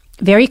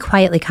 very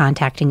quietly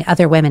contacting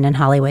other women in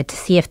Hollywood to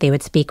see if they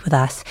would speak with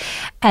us.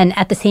 And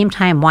at the same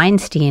time,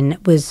 Weinstein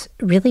was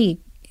really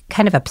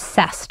kind of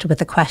obsessed with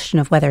the question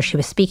of whether she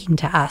was speaking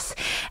to us.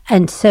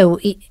 And so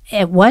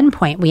at one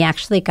point, we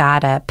actually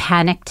got a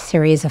panicked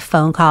series of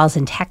phone calls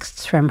and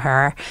texts from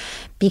her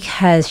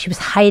because she was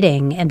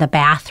hiding in the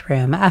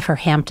bathroom of her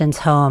Hamptons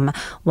home.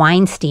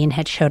 Weinstein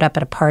had showed up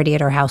at a party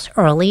at her house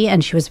early,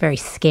 and she was very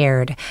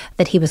scared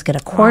that he was going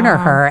to corner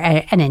her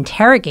and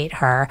interrogate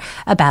her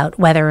about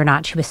whether or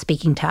not she was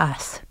speaking to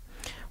us.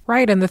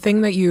 Right. And the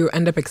thing that you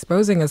end up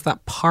exposing is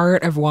that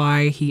part of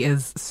why he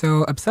is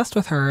so obsessed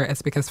with her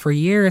is because for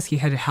years he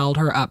had held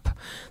her up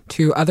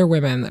to other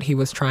women that he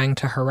was trying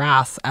to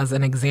harass as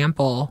an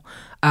example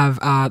of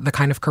the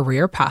kind of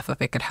career path that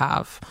they could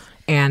have.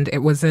 And it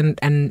wasn't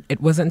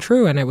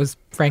true. And it was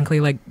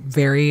frankly like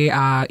very,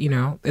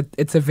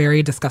 it's a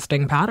very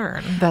disgusting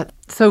pattern.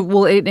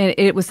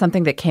 It was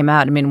something that came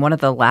out. I mean, one of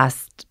the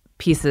last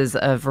pieces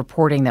of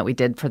reporting that we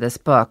did for this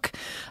book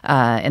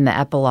in the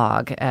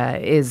epilogue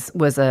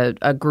was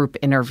a group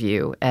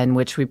interview in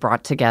which we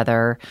brought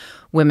together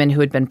women who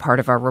had been part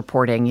of our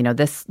reporting. You know,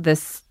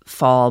 this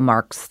fall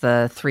marks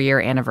the 3-year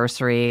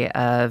anniversary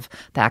of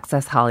the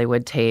Access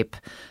Hollywood tape,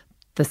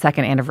 the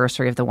second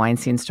anniversary of the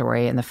Weinstein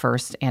story, and the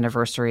first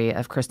anniversary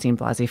of Christine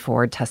Blasey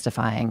Ford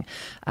testifying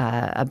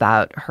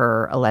about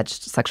her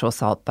alleged sexual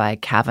assault by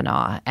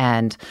Kavanaugh.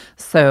 And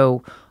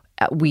so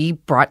we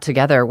brought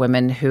together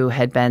women who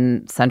had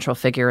been central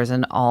figures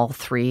in all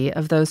 3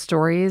 of those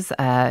stories,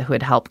 who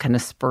had helped kind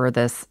of spur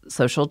this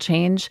social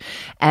change.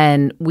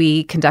 And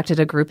we conducted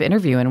a group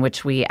interview in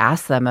which we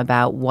asked them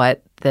about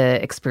what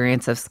the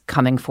experience of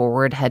coming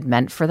forward had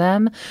meant for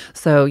them.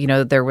 So, you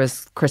know, there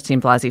was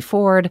Christine Blasey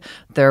Ford.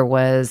 There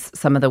was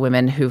some of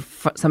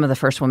the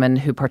first women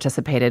who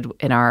participated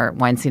in our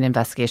Weinstein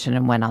investigation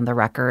and went on the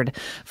record,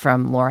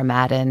 from Laura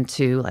Madden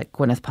to like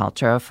Gwyneth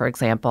Paltrow, for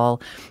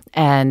example.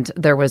 And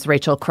there was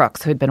Rachel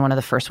Crooks, who had been one of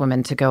the first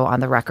women to go on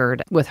the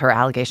record with her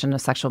allegation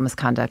of sexual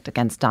misconduct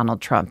against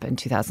Donald Trump in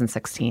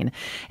 2016.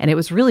 And it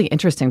was really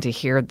interesting to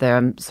hear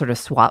them sort of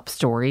swap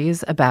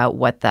stories about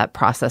what that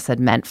process had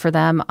meant for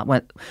them,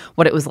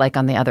 what it was like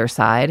on the other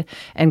side.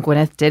 And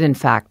Gwyneth did, in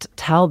fact,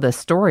 tell this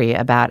story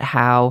about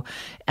how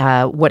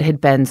what had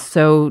been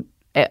so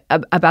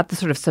about the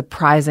sort of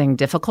surprising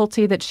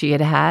difficulty that she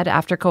had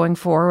after going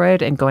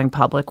forward and going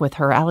public with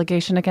her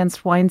allegation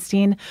against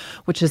Weinstein,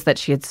 which is that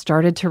she had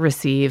started to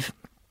receive.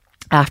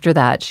 After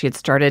that, she had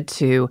started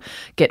to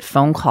get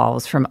phone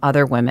calls from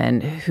other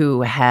women who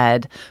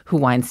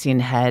Weinstein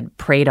had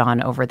preyed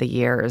on over the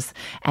years,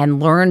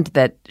 and learned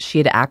that she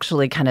had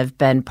actually kind of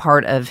been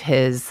part of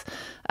his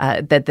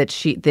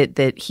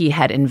that he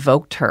had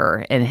invoked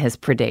her in his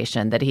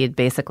predation, that he had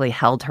basically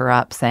held her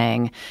up,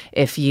 saying,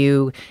 if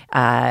you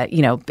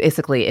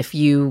if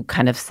you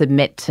kind of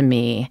submit to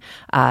me,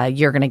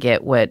 you're going to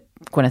get what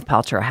Gwyneth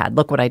Paltrow had.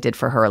 Look what I did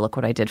for her. Look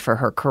what I did for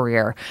her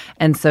career.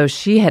 And so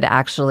things had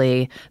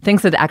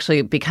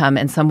actually become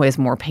in some ways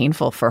more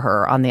painful for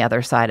her on the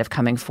other side of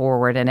coming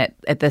forward. And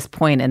at this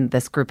point in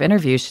this group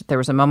interview, there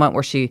was a moment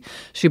where she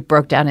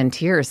broke down in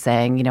tears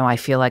saying, you know, I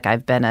feel like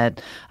I've been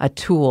a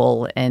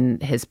tool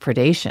in his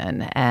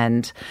predation.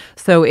 And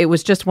so it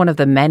was just one of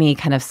the many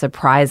kind of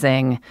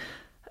surprising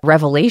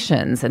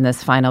revelations in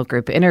this final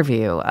group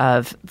interview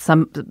of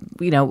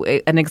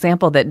an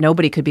example that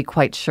nobody could be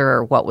quite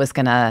sure what was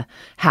going to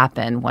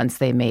happen once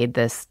they made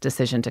this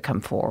decision to come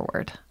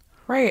forward.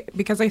 Right,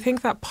 because I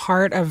think that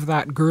part of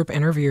that group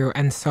interview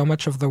and so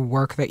much of the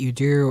work that you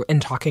do in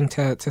talking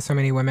to so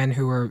many women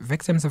who were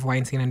victims of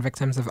Weinstein and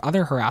victims of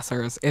other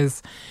harassers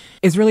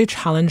is really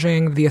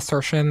challenging the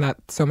assertion that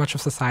so much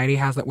of society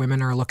has that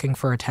women are looking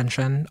for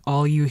attention.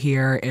 All you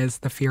hear is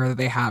the fear that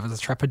they have, is the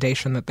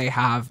trepidation that they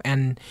have,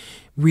 and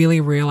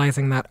really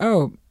realizing that,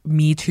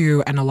 Me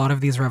Too and a lot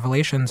of these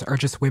revelations are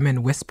just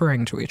women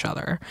whispering to each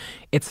other.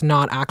 It's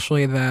not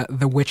actually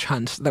the witch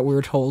hunt that we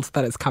were told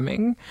that is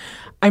coming.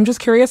 I'm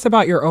just curious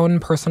about your own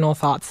personal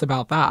thoughts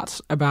about that,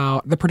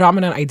 about the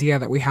predominant idea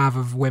that we have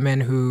of women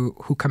who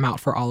come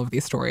out for all of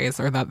these stories,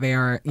 or that they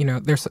are, you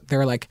know,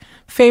 they're like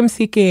fame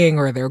seeking,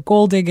 or they're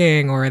gold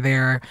digging, or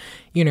they're,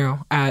 you know,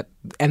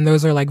 and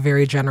those are like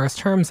very generous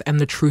terms. And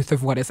the truth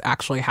of what has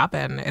actually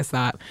happened is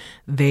that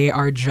they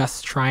are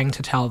just trying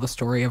to tell the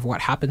story of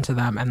what happened to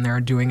them, and they're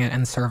doing it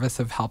in service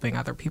of helping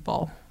other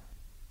people.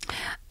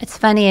 It's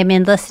funny. I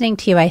mean, listening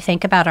to you, I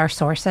think about our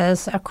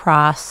sources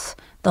across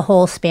the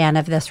whole span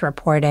of this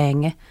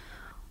reporting,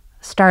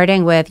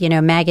 starting with, you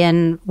know,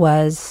 Megan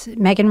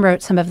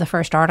wrote some of the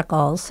first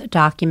articles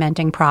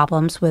documenting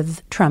problems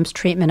with Trump's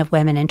treatment of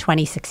women in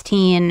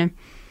 2016.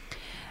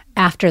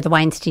 After the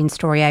Weinstein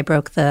story, I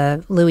broke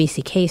the Louis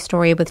C.K.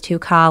 story with 2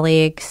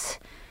 colleagues.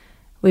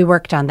 We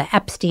worked on the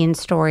Epstein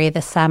story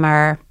this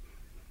summer.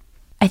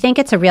 I think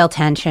it's a real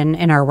tension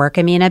in our work,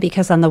 Amina,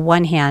 because on the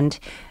one hand,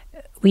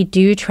 we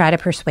do try to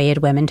persuade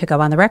women to go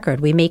on the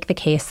record. We make the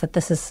case that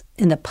this is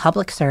in the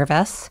public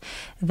service,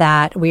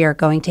 that we are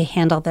going to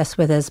handle this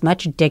with as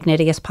much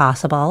dignity as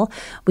possible.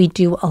 We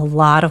do a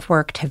lot of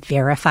work to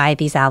verify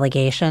these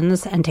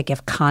allegations and to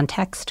give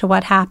context to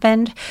what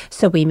happened.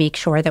 So we make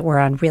sure that we're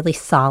on really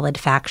solid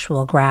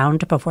factual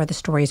ground before the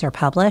stories are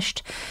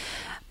published.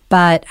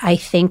 But I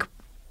think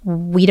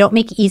we don't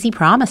make easy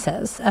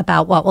promises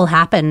about what will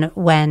happen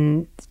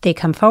when they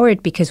come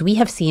forward, because we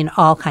have seen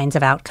all kinds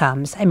of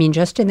outcomes. I mean,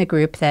 just in the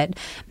group that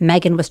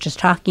Megan was just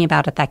talking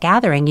about at that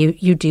gathering,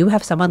 you do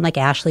have someone like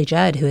Ashley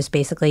Judd, who has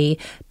basically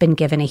been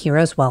given a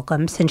hero's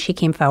welcome since she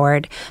came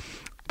forward.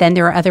 Then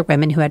there are other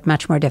women who had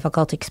much more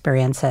difficult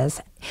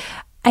experiences.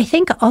 I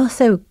think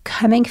also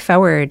coming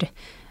forward,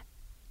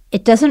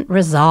 it doesn't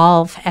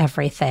resolve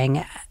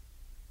everything.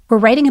 We're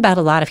writing about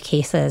a lot of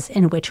cases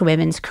in which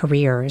women's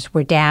careers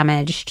were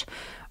damaged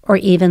or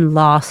even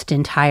lost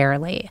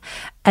entirely.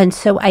 And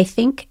so I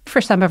think for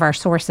some of our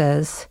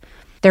sources,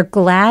 they're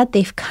glad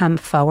they've come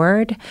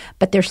forward,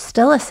 but there's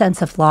still a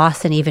sense of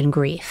loss and even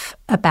grief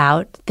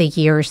about the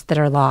years that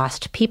are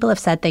lost. People have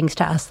said things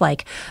to us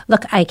like,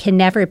 look, I can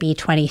never be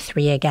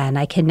 23 again.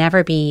 I can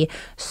never be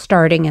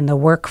starting in the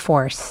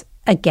workforce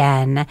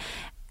again.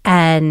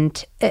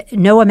 And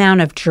no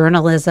amount of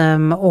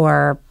journalism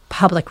or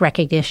public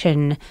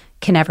recognition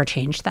can ever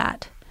change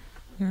that.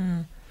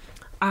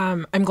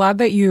 I'm glad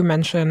that you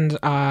mentioned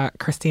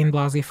Christine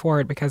Blasey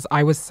Ford, because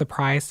I was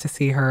surprised to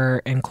see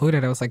her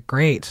included. I was like,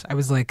 great. I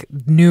was like,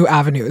 new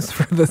avenues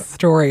for this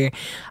story.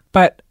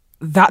 But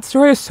that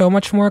story is so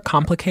much more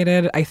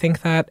complicated, I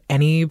think, that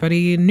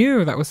anybody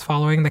knew that was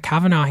following the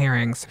Kavanaugh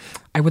hearings.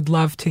 I would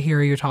love to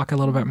hear you talk a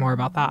little bit more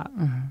about that.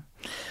 Mm-hmm.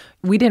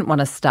 We didn't want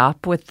to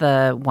stop with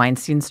the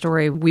Weinstein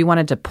story. We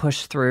wanted to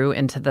push through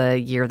into the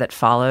year that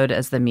followed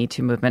as the Me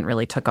Too movement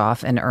really took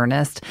off in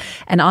earnest.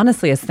 And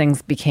honestly, as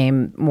things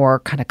became more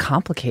kind of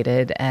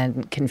complicated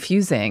and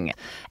confusing,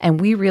 and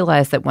we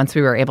realized that once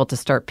we were able to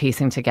start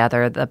piecing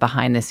together the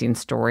behind-the-scenes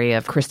story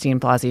of Christine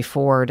Blasey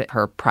Ford,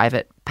 her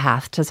private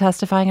path to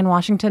testifying in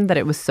Washington, that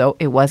it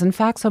was in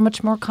fact so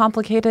much more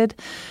complicated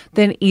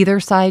than either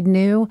side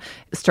knew,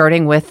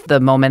 starting with the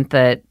moment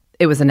that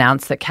it was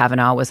announced that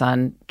Kavanaugh was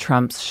on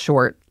Trump's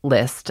short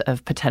list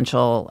of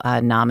potential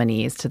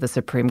nominees to the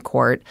Supreme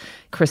Court.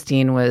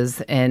 Christine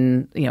was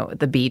in,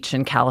 the beach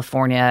in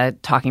California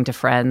talking to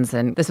friends,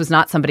 and this was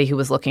not somebody who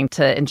was looking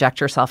to inject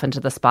herself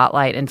into the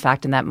spotlight. In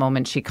fact, in that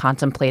moment, she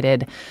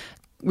contemplated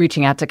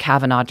reaching out to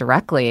Kavanaugh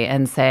directly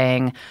and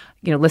saying,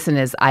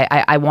 listen,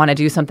 I want to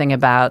do something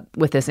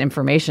with this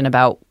information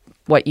about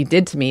what you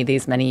did to me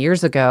these many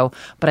years ago,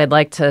 but I'd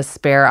like to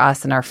spare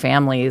us and our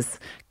families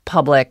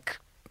public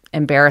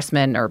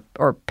embarrassment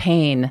or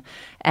pain.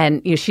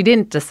 And she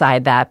didn't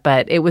decide that,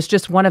 but it was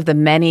just one of the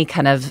many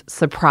kind of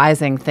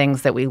surprising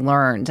things that we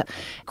learned.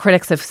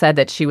 Critics have said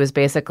that she was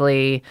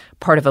basically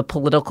part of a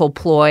political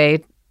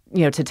ploy,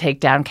 to take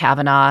down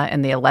Kavanaugh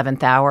in the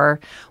 11th hour.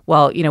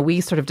 Well,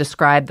 we sort of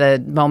described the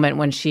moment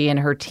when she and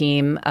her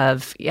team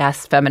of,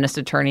 feminist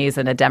attorneys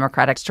and a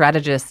Democratic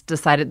strategist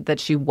decided that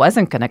she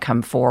wasn't going to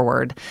come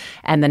forward.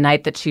 And the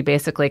night that she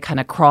basically kind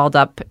of crawled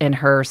up in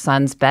her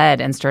son's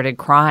bed and started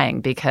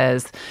crying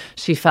because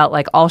she felt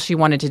like all she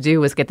wanted to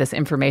do was get this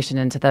information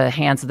into the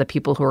hands of the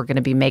people who were going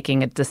to be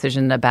making a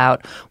decision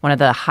about one of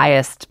the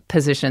highest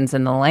positions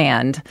in the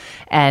land.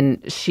 And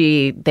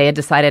they had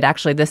decided,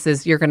 actually, this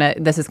is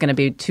going to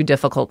be too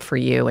difficult for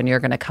you and you're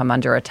going to come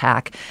under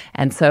attack.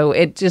 And so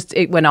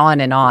it went on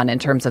in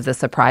terms of the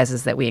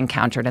surprises that we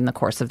encountered in the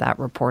course of that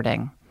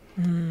reporting.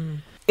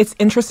 It's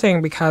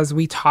interesting because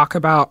we talk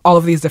about all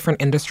of these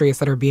different industries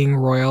that are being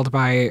roiled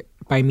by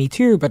Me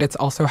Too, but it's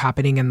also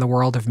happening in the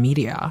world of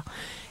media.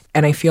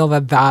 And I feel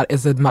that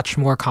is a much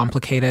more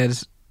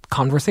complicated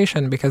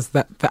conversation because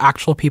the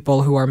actual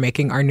people who are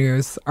making our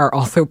news are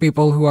also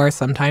people who are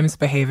sometimes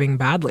behaving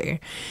badly.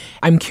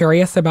 I'm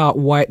curious about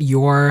what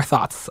your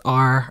thoughts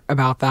are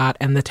about that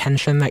and the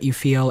tension that you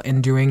feel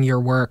in doing your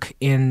work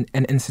in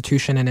an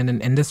institution and in an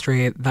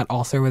industry that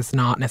also is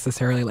not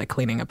necessarily like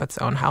cleaning up its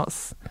own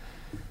house.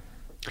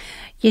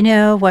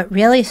 What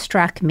really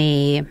struck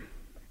me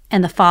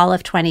in the fall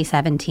of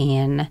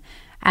 2017,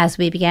 as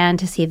we began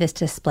to see this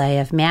display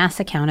of mass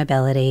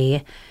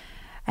accountability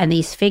and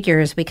these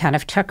figures we kind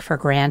of took for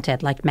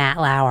granted, like Matt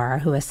Lauer,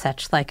 who is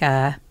such like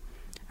a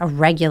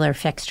regular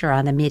fixture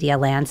on the media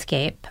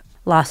landscape,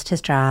 lost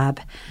his job.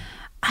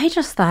 I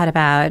just thought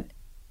about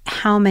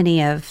how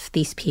many of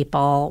these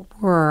people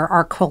were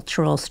our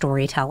cultural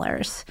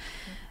storytellers.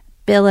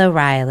 Bill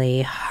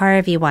O'Reilly,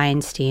 Harvey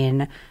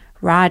Weinstein,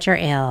 Roger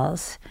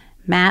Ailes,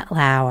 Matt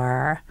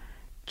Lauer,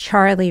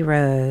 Charlie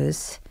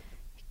Rose,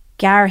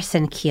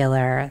 Garrison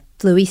Keillor,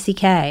 Louis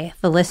C.K.,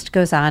 the list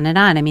goes on and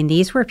on. I mean,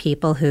 these were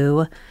people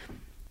who,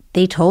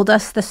 they told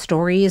us the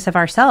stories of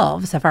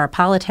ourselves, of our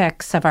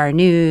politics, of our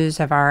news,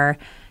 of our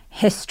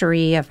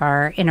history, of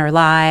our inner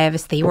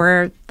lives. They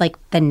were like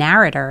the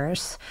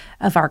narrators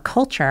of our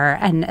culture.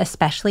 And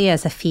especially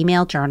as a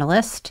female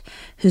journalist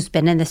who's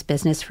been in this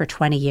business for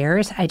 20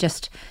 years, I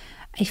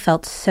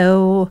felt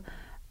so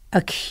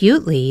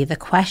acutely the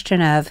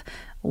question of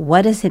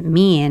what does it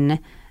mean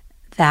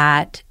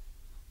that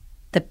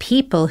the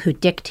people who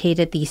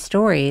dictated these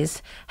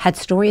stories had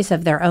stories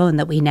of their own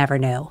that we never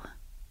knew.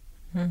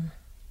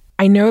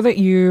 I know that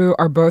you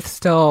are both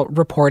still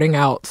reporting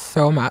out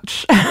so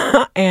much.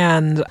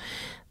 And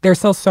there's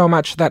still so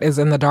much that is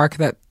in the dark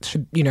that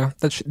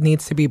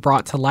needs to be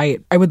brought to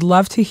light. I would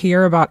love to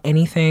hear about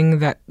anything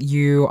that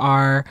you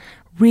are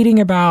reading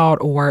about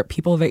or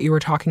people that you were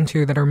talking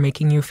to that are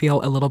making you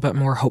feel a little bit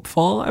more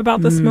hopeful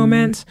about this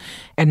moment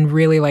and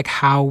really like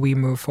how we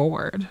move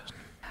forward.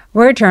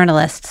 We're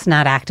journalists,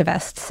 not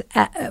activists.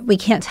 We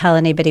can't tell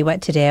anybody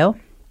what to do.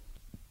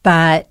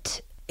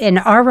 But in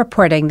our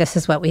reporting, this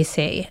is what we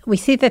see. We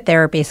see that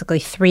there are basically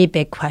three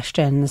big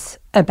questions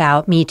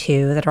about Me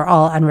Too that are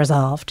all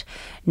unresolved.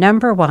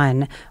 Number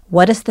one,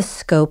 what is the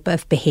scope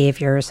of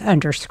behaviors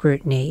under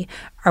scrutiny?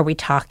 Are we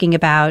talking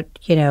about,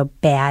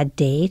 bad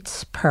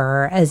dates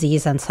per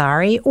Aziz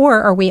Ansari,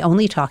 or are we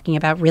only talking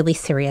about really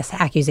serious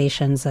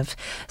accusations of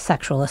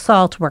sexual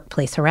assault,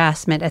 workplace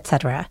harassment,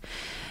 etc.?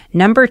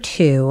 Number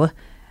two,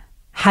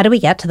 how do we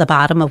get to the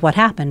bottom of what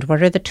happened?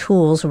 What are the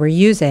tools we're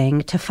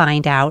using to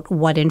find out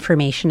what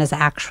information is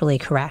actually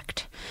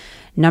correct?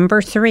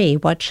 Number three,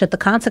 what should the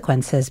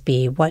consequences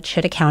be? What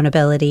should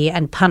accountability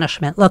and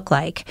punishment look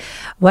like?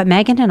 What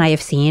Megan and I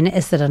have seen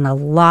is that in a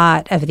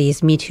lot of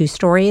these Me Too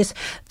stories,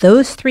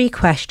 those three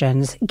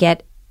questions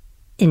get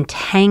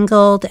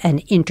entangled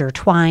and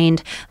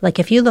intertwined. Like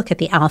if you look at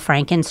the Al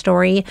Franken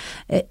story,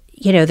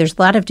 there's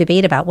a lot of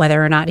debate about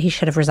whether or not he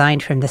should have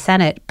resigned from the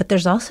Senate, but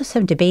there's also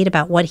some debate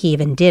about what he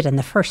even did in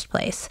the first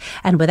place.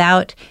 And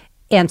without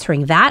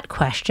answering that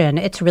question,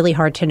 it's really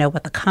hard to know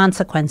what the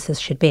consequences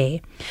should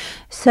be.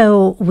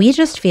 So we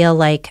just feel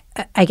like,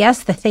 I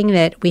guess the thing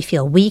that we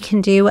feel we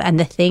can do and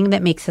the thing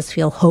that makes us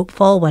feel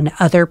hopeful when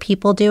other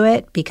people do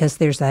it, because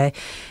there's a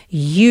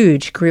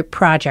huge group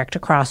project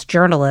across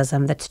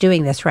journalism that's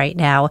doing this right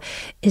now,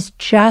 is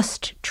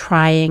just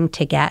trying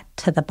to get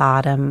to the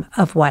bottom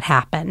of what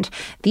happened.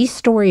 These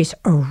stories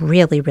are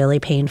really, really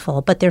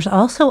painful, but there's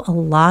also a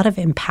lot of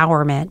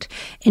empowerment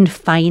in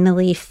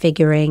finally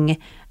figuring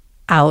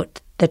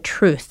out the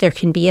truth. There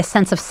can be a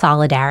sense of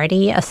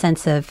solidarity, a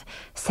sense of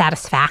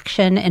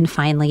satisfaction in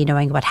finally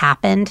knowing what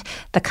happened,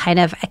 the kind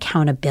of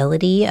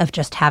accountability of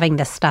just having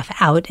this stuff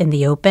out in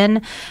the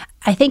open.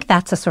 I think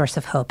that's a source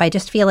of hope. I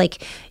just feel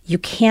like you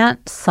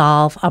can't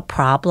solve a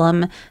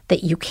problem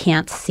that you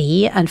can't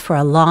see. And for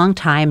a long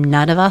time,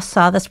 none of us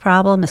saw this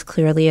problem as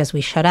clearly as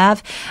we should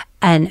have.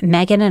 And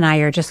Megan and I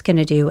are just going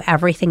to do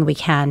everything we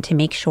can to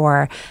make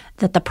sure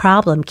that the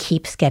problem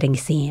keeps getting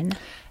seen.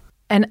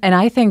 And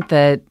I think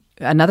that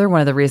another one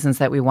of the reasons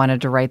that we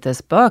wanted to write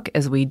this book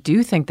is we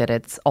do think that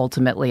it's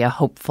ultimately a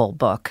hopeful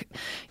book.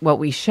 What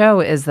we show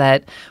is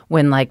that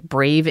when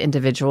brave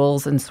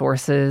individuals and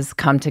sources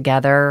come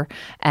together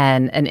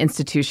and an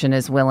institution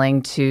is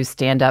willing to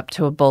stand up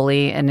to a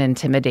bully and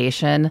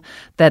intimidation,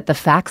 that the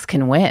facts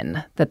can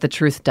win, that the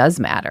truth does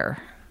matter.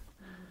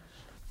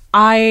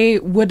 I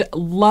would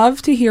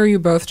love to hear you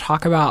both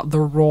talk about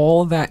the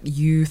role that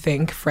you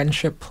think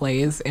friendship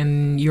plays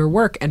in your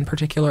work and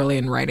particularly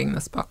in writing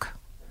this book.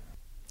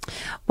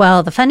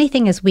 Well, the funny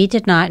thing is we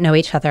did not know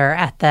each other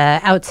at the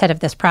outset of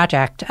this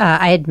project.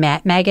 I had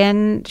met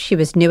Megan. She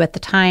was new at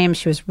the time.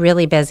 She was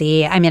really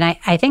busy. I mean,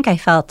 I think I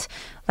felt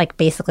like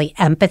basically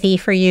empathy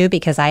for you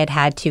because I had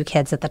had 2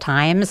 kids at the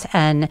times.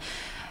 And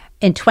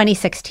in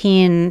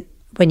 2016,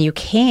 when you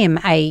came,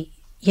 I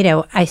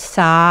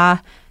saw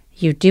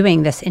you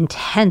doing this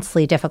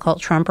intensely difficult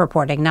Trump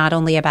reporting, not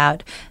only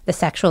about the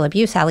sexual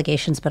abuse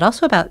allegations, but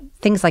also about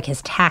things like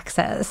his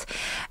taxes.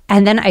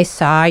 And then I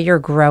saw your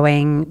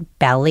growing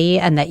belly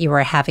and that you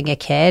were having a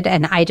kid.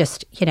 And I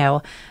just,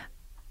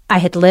 I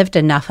had lived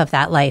enough of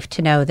that life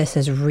to know this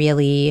is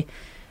really,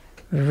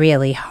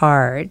 really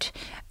hard.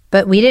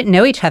 But we didn't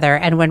know each other.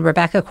 And when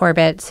Rebecca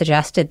Corbett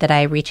suggested that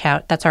I reach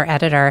out, that's our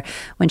editor,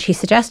 when she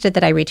suggested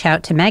that I reach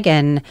out to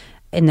Megan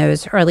in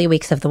those early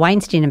weeks of the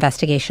Weinstein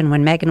investigation,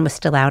 when Megan was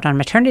still out on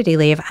maternity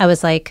leave, I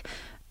was like,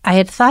 I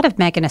had thought of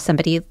Megan as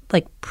somebody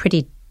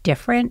pretty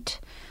different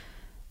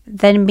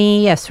than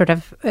me, a sort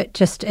of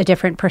just a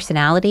different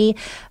personality.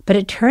 But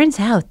it turns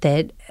out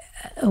that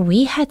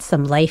we had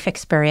some life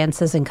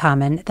experiences in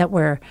common that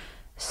were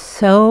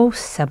so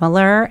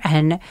similar,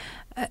 and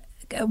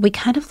we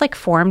kind of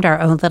formed our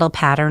own little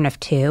pattern of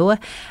 2.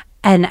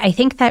 And I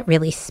think that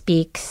really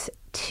speaks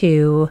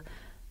to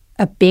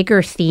a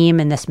bigger theme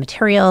in this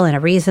material and a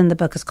reason the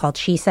book is called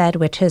She Said,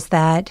 which is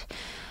that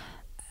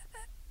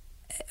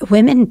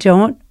women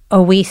don't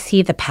always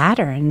see the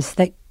patterns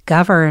that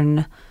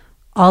govern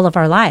all of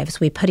our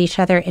lives. We put each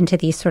other into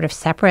these sort of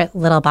separate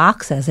little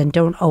boxes and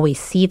don't always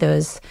see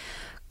those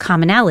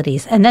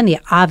commonalities. And then the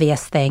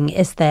obvious thing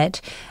is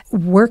that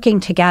working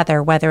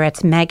together, whether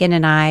it's Megan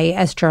and I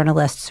as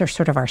journalists or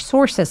sort of our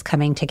sources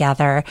coming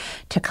together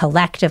to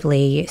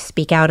collectively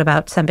speak out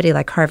about somebody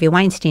like Harvey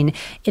Weinstein,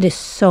 it is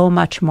so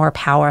much more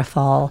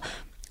powerful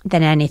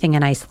than anything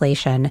in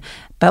isolation.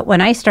 But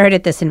when I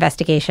started this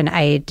investigation,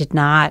 I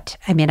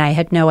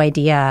had no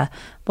idea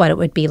what it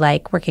would be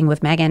like working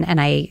with Megan.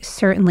 And I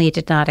certainly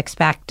did not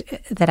expect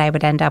that I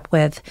would end up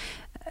with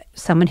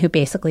someone who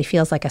basically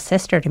feels like a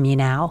sister to me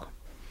now.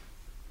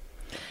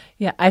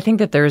 Yeah, I think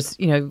that there's,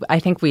 I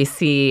think we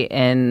see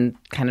in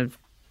kind of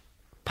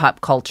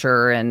pop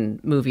culture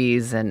and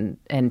movies and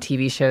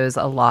TV shows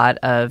a lot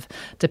of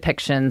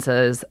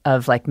depictions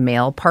of like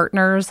male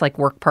partners, like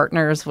work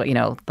partners,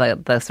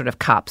 the sort of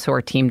cops who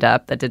are teamed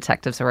up, the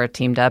detectives who are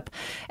teamed up.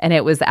 And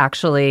it was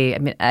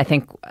actually, I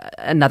think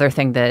another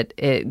thing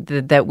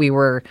that we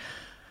were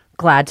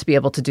glad to be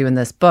able to do in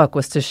this book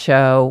was to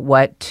show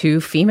what two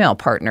female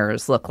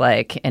partners look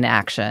like in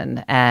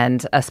action,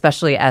 and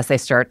especially as they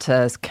start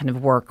to kind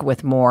of work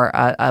with more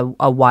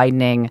a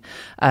widening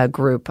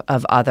group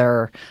of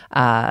other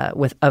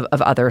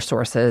other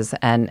sources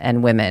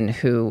and women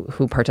who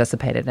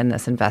participated in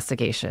this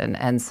investigation.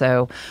 And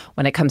so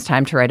when it comes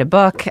time to write a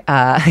book,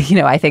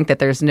 I think that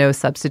there's no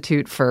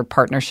substitute for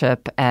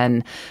partnership,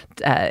 and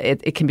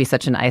it can be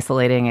such an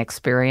isolating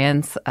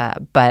experience.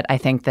 But I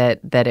think that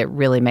it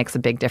really makes a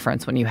big difference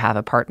when you have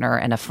a partner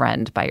and a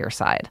friend by your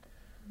side.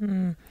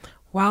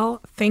 Well,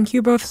 thank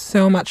you both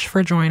so much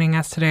for joining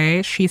us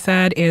today. She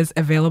Said is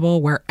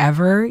available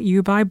wherever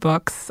you buy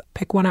books.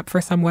 Pick one up for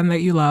someone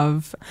that you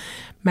love.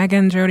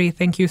 Megan, Jodi,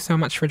 thank you so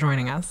much for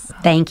joining us.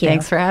 Thank you.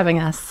 Thanks for having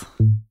us.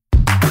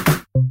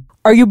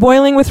 Are you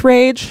boiling with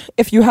rage?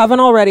 If you haven't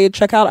already,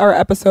 check out our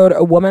episode,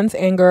 A Woman's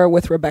Anger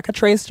with Rebecca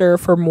Traister,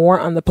 for more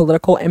on the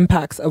political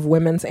impacts of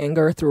women's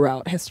anger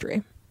throughout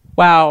history.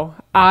 Wow.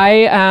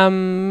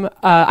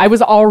 I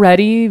was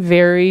already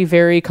very,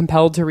 very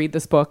compelled to read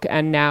this book,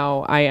 and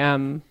now I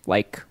am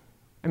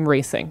I'm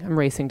racing. I'm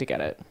racing to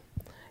get it.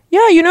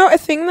 Yeah, a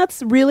thing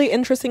that's really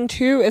interesting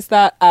too is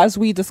that, as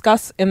we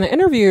discuss in the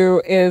interview,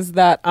 is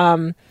that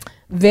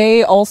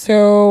they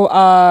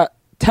also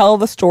tell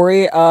the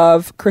story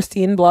of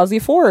Christine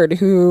Blasey Ford,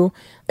 who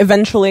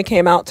eventually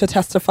came out to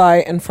testify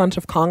in front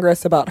of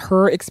Congress about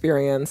her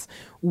experience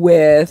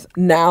with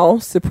now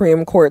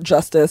Supreme Court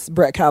Justice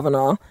Brett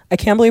Kavanaugh. I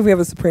can't believe we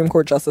have a Supreme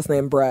Court Justice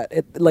named Brett.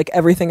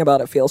 Everything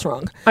about it feels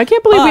wrong. I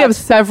can't believe we have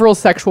several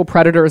sexual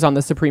predators on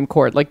the Supreme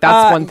Court.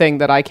 That's one thing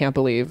that I can't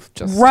believe.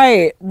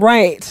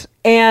 Right.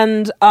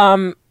 And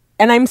I'm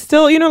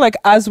still,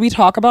 as we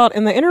talk about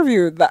in the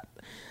interview,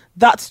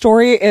 that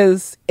story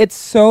it's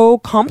so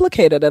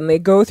complicated, and they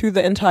go through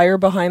the entire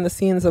behind the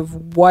scenes of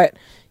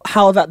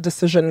how that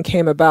decision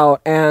came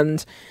about.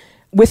 And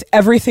with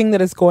everything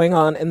that is going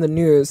on in the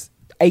news,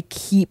 I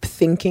keep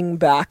thinking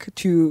back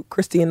to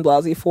Christine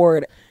Blasey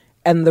Ford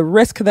and the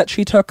risk that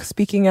she took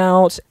speaking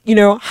out,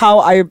 how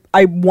I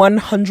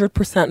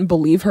 100%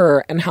 believe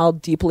her, and how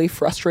deeply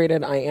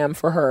frustrated I am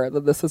for her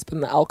that this has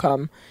been the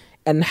outcome,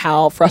 and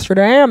how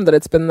frustrated I am that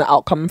it's been the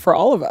outcome for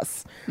all of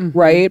us. Mm-hmm.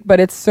 Right. But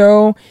it's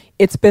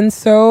been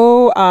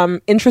so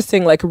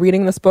interesting,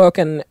 reading this book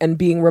and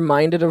being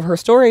reminded of her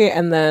story.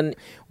 And then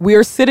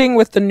we're sitting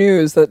with the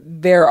news that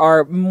there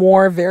are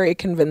more very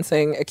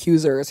convincing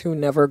accusers who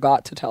never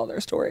got to tell their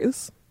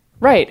stories.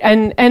 Right.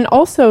 And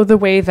also the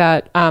way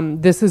that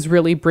this is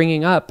really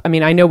bringing up,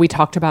 I know we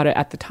talked about it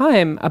at the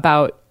time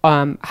about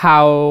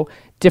how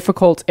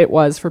difficult it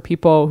was for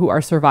people who are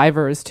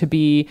survivors to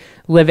be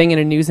living in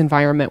a news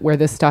environment where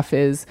this stuff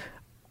is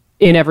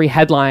in every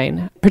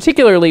headline,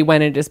 particularly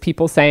when it is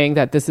people saying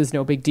that this is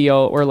no big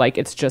deal, or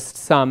it's just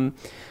some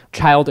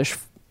childish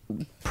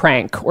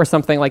prank or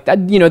something like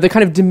that. The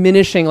kind of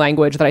diminishing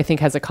language that I think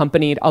has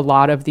accompanied a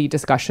lot of the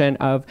discussion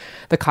of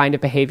the kind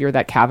of behavior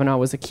that Kavanaugh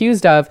was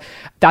accused of.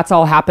 That's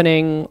all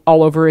happening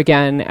all over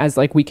again as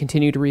we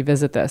continue to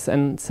revisit this.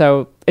 And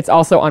so it's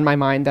also on my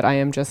mind that I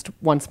am just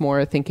once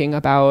more thinking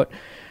about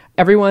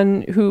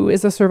everyone who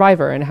is a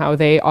survivor and how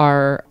they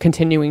are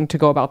continuing to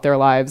go about their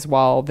lives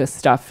while this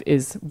stuff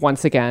is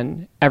once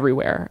again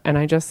everywhere. And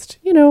I just,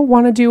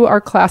 want to do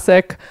our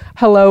classic,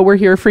 hello, we're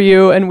here for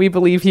you and we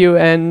believe you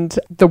and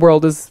the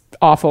world is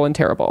awful and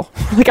terrible.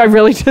 I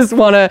really just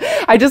want to,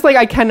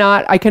 I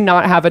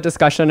cannot have a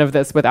discussion of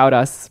this without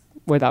us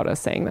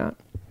saying that.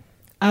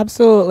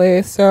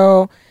 Absolutely.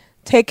 So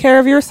take care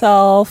of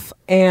yourself,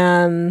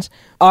 and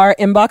our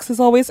inbox is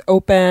always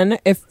open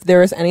if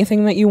there is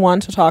anything that you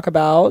want to talk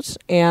about.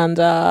 And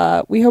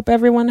we hope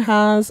everyone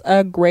has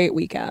a great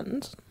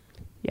weekend.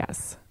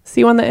 Yes.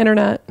 See you on the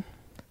internet.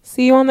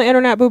 See you on the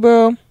internet,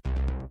 boo-boo.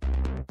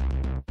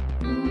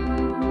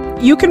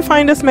 You can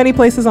find us many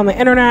places on the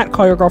internet: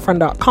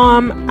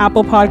 callyourgirlfriend.com,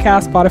 Apple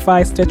Podcasts,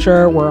 Spotify,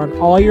 Stitcher. We're on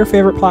all your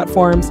favorite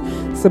platforms.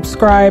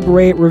 Subscribe,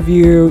 rate,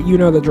 review. You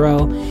know the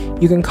drill.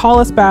 You can call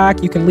us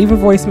back. You can leave a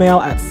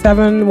voicemail at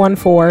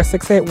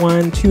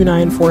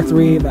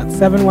 714-681-2943. That's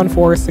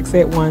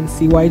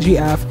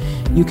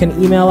 714-681-CYGF. You can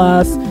email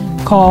us,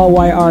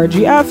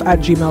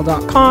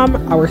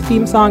 callyrgf@gmail.com. Our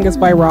theme song is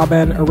by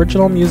Robin.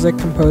 Original music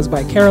composed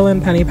by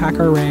Carolyn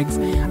Pennypacker Riggs.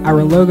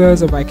 Our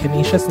logos are by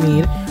Kanisha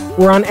Sneed.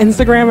 We're on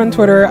Instagram and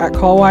Twitter at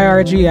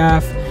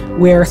callyrgf,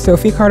 where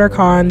Sophie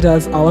Carter-Kahn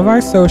does all of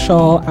our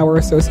social. Our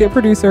associate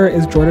producer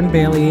is Jordan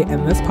Bailey,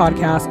 and this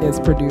podcast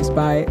is produced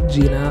by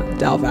Gina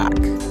Delvac.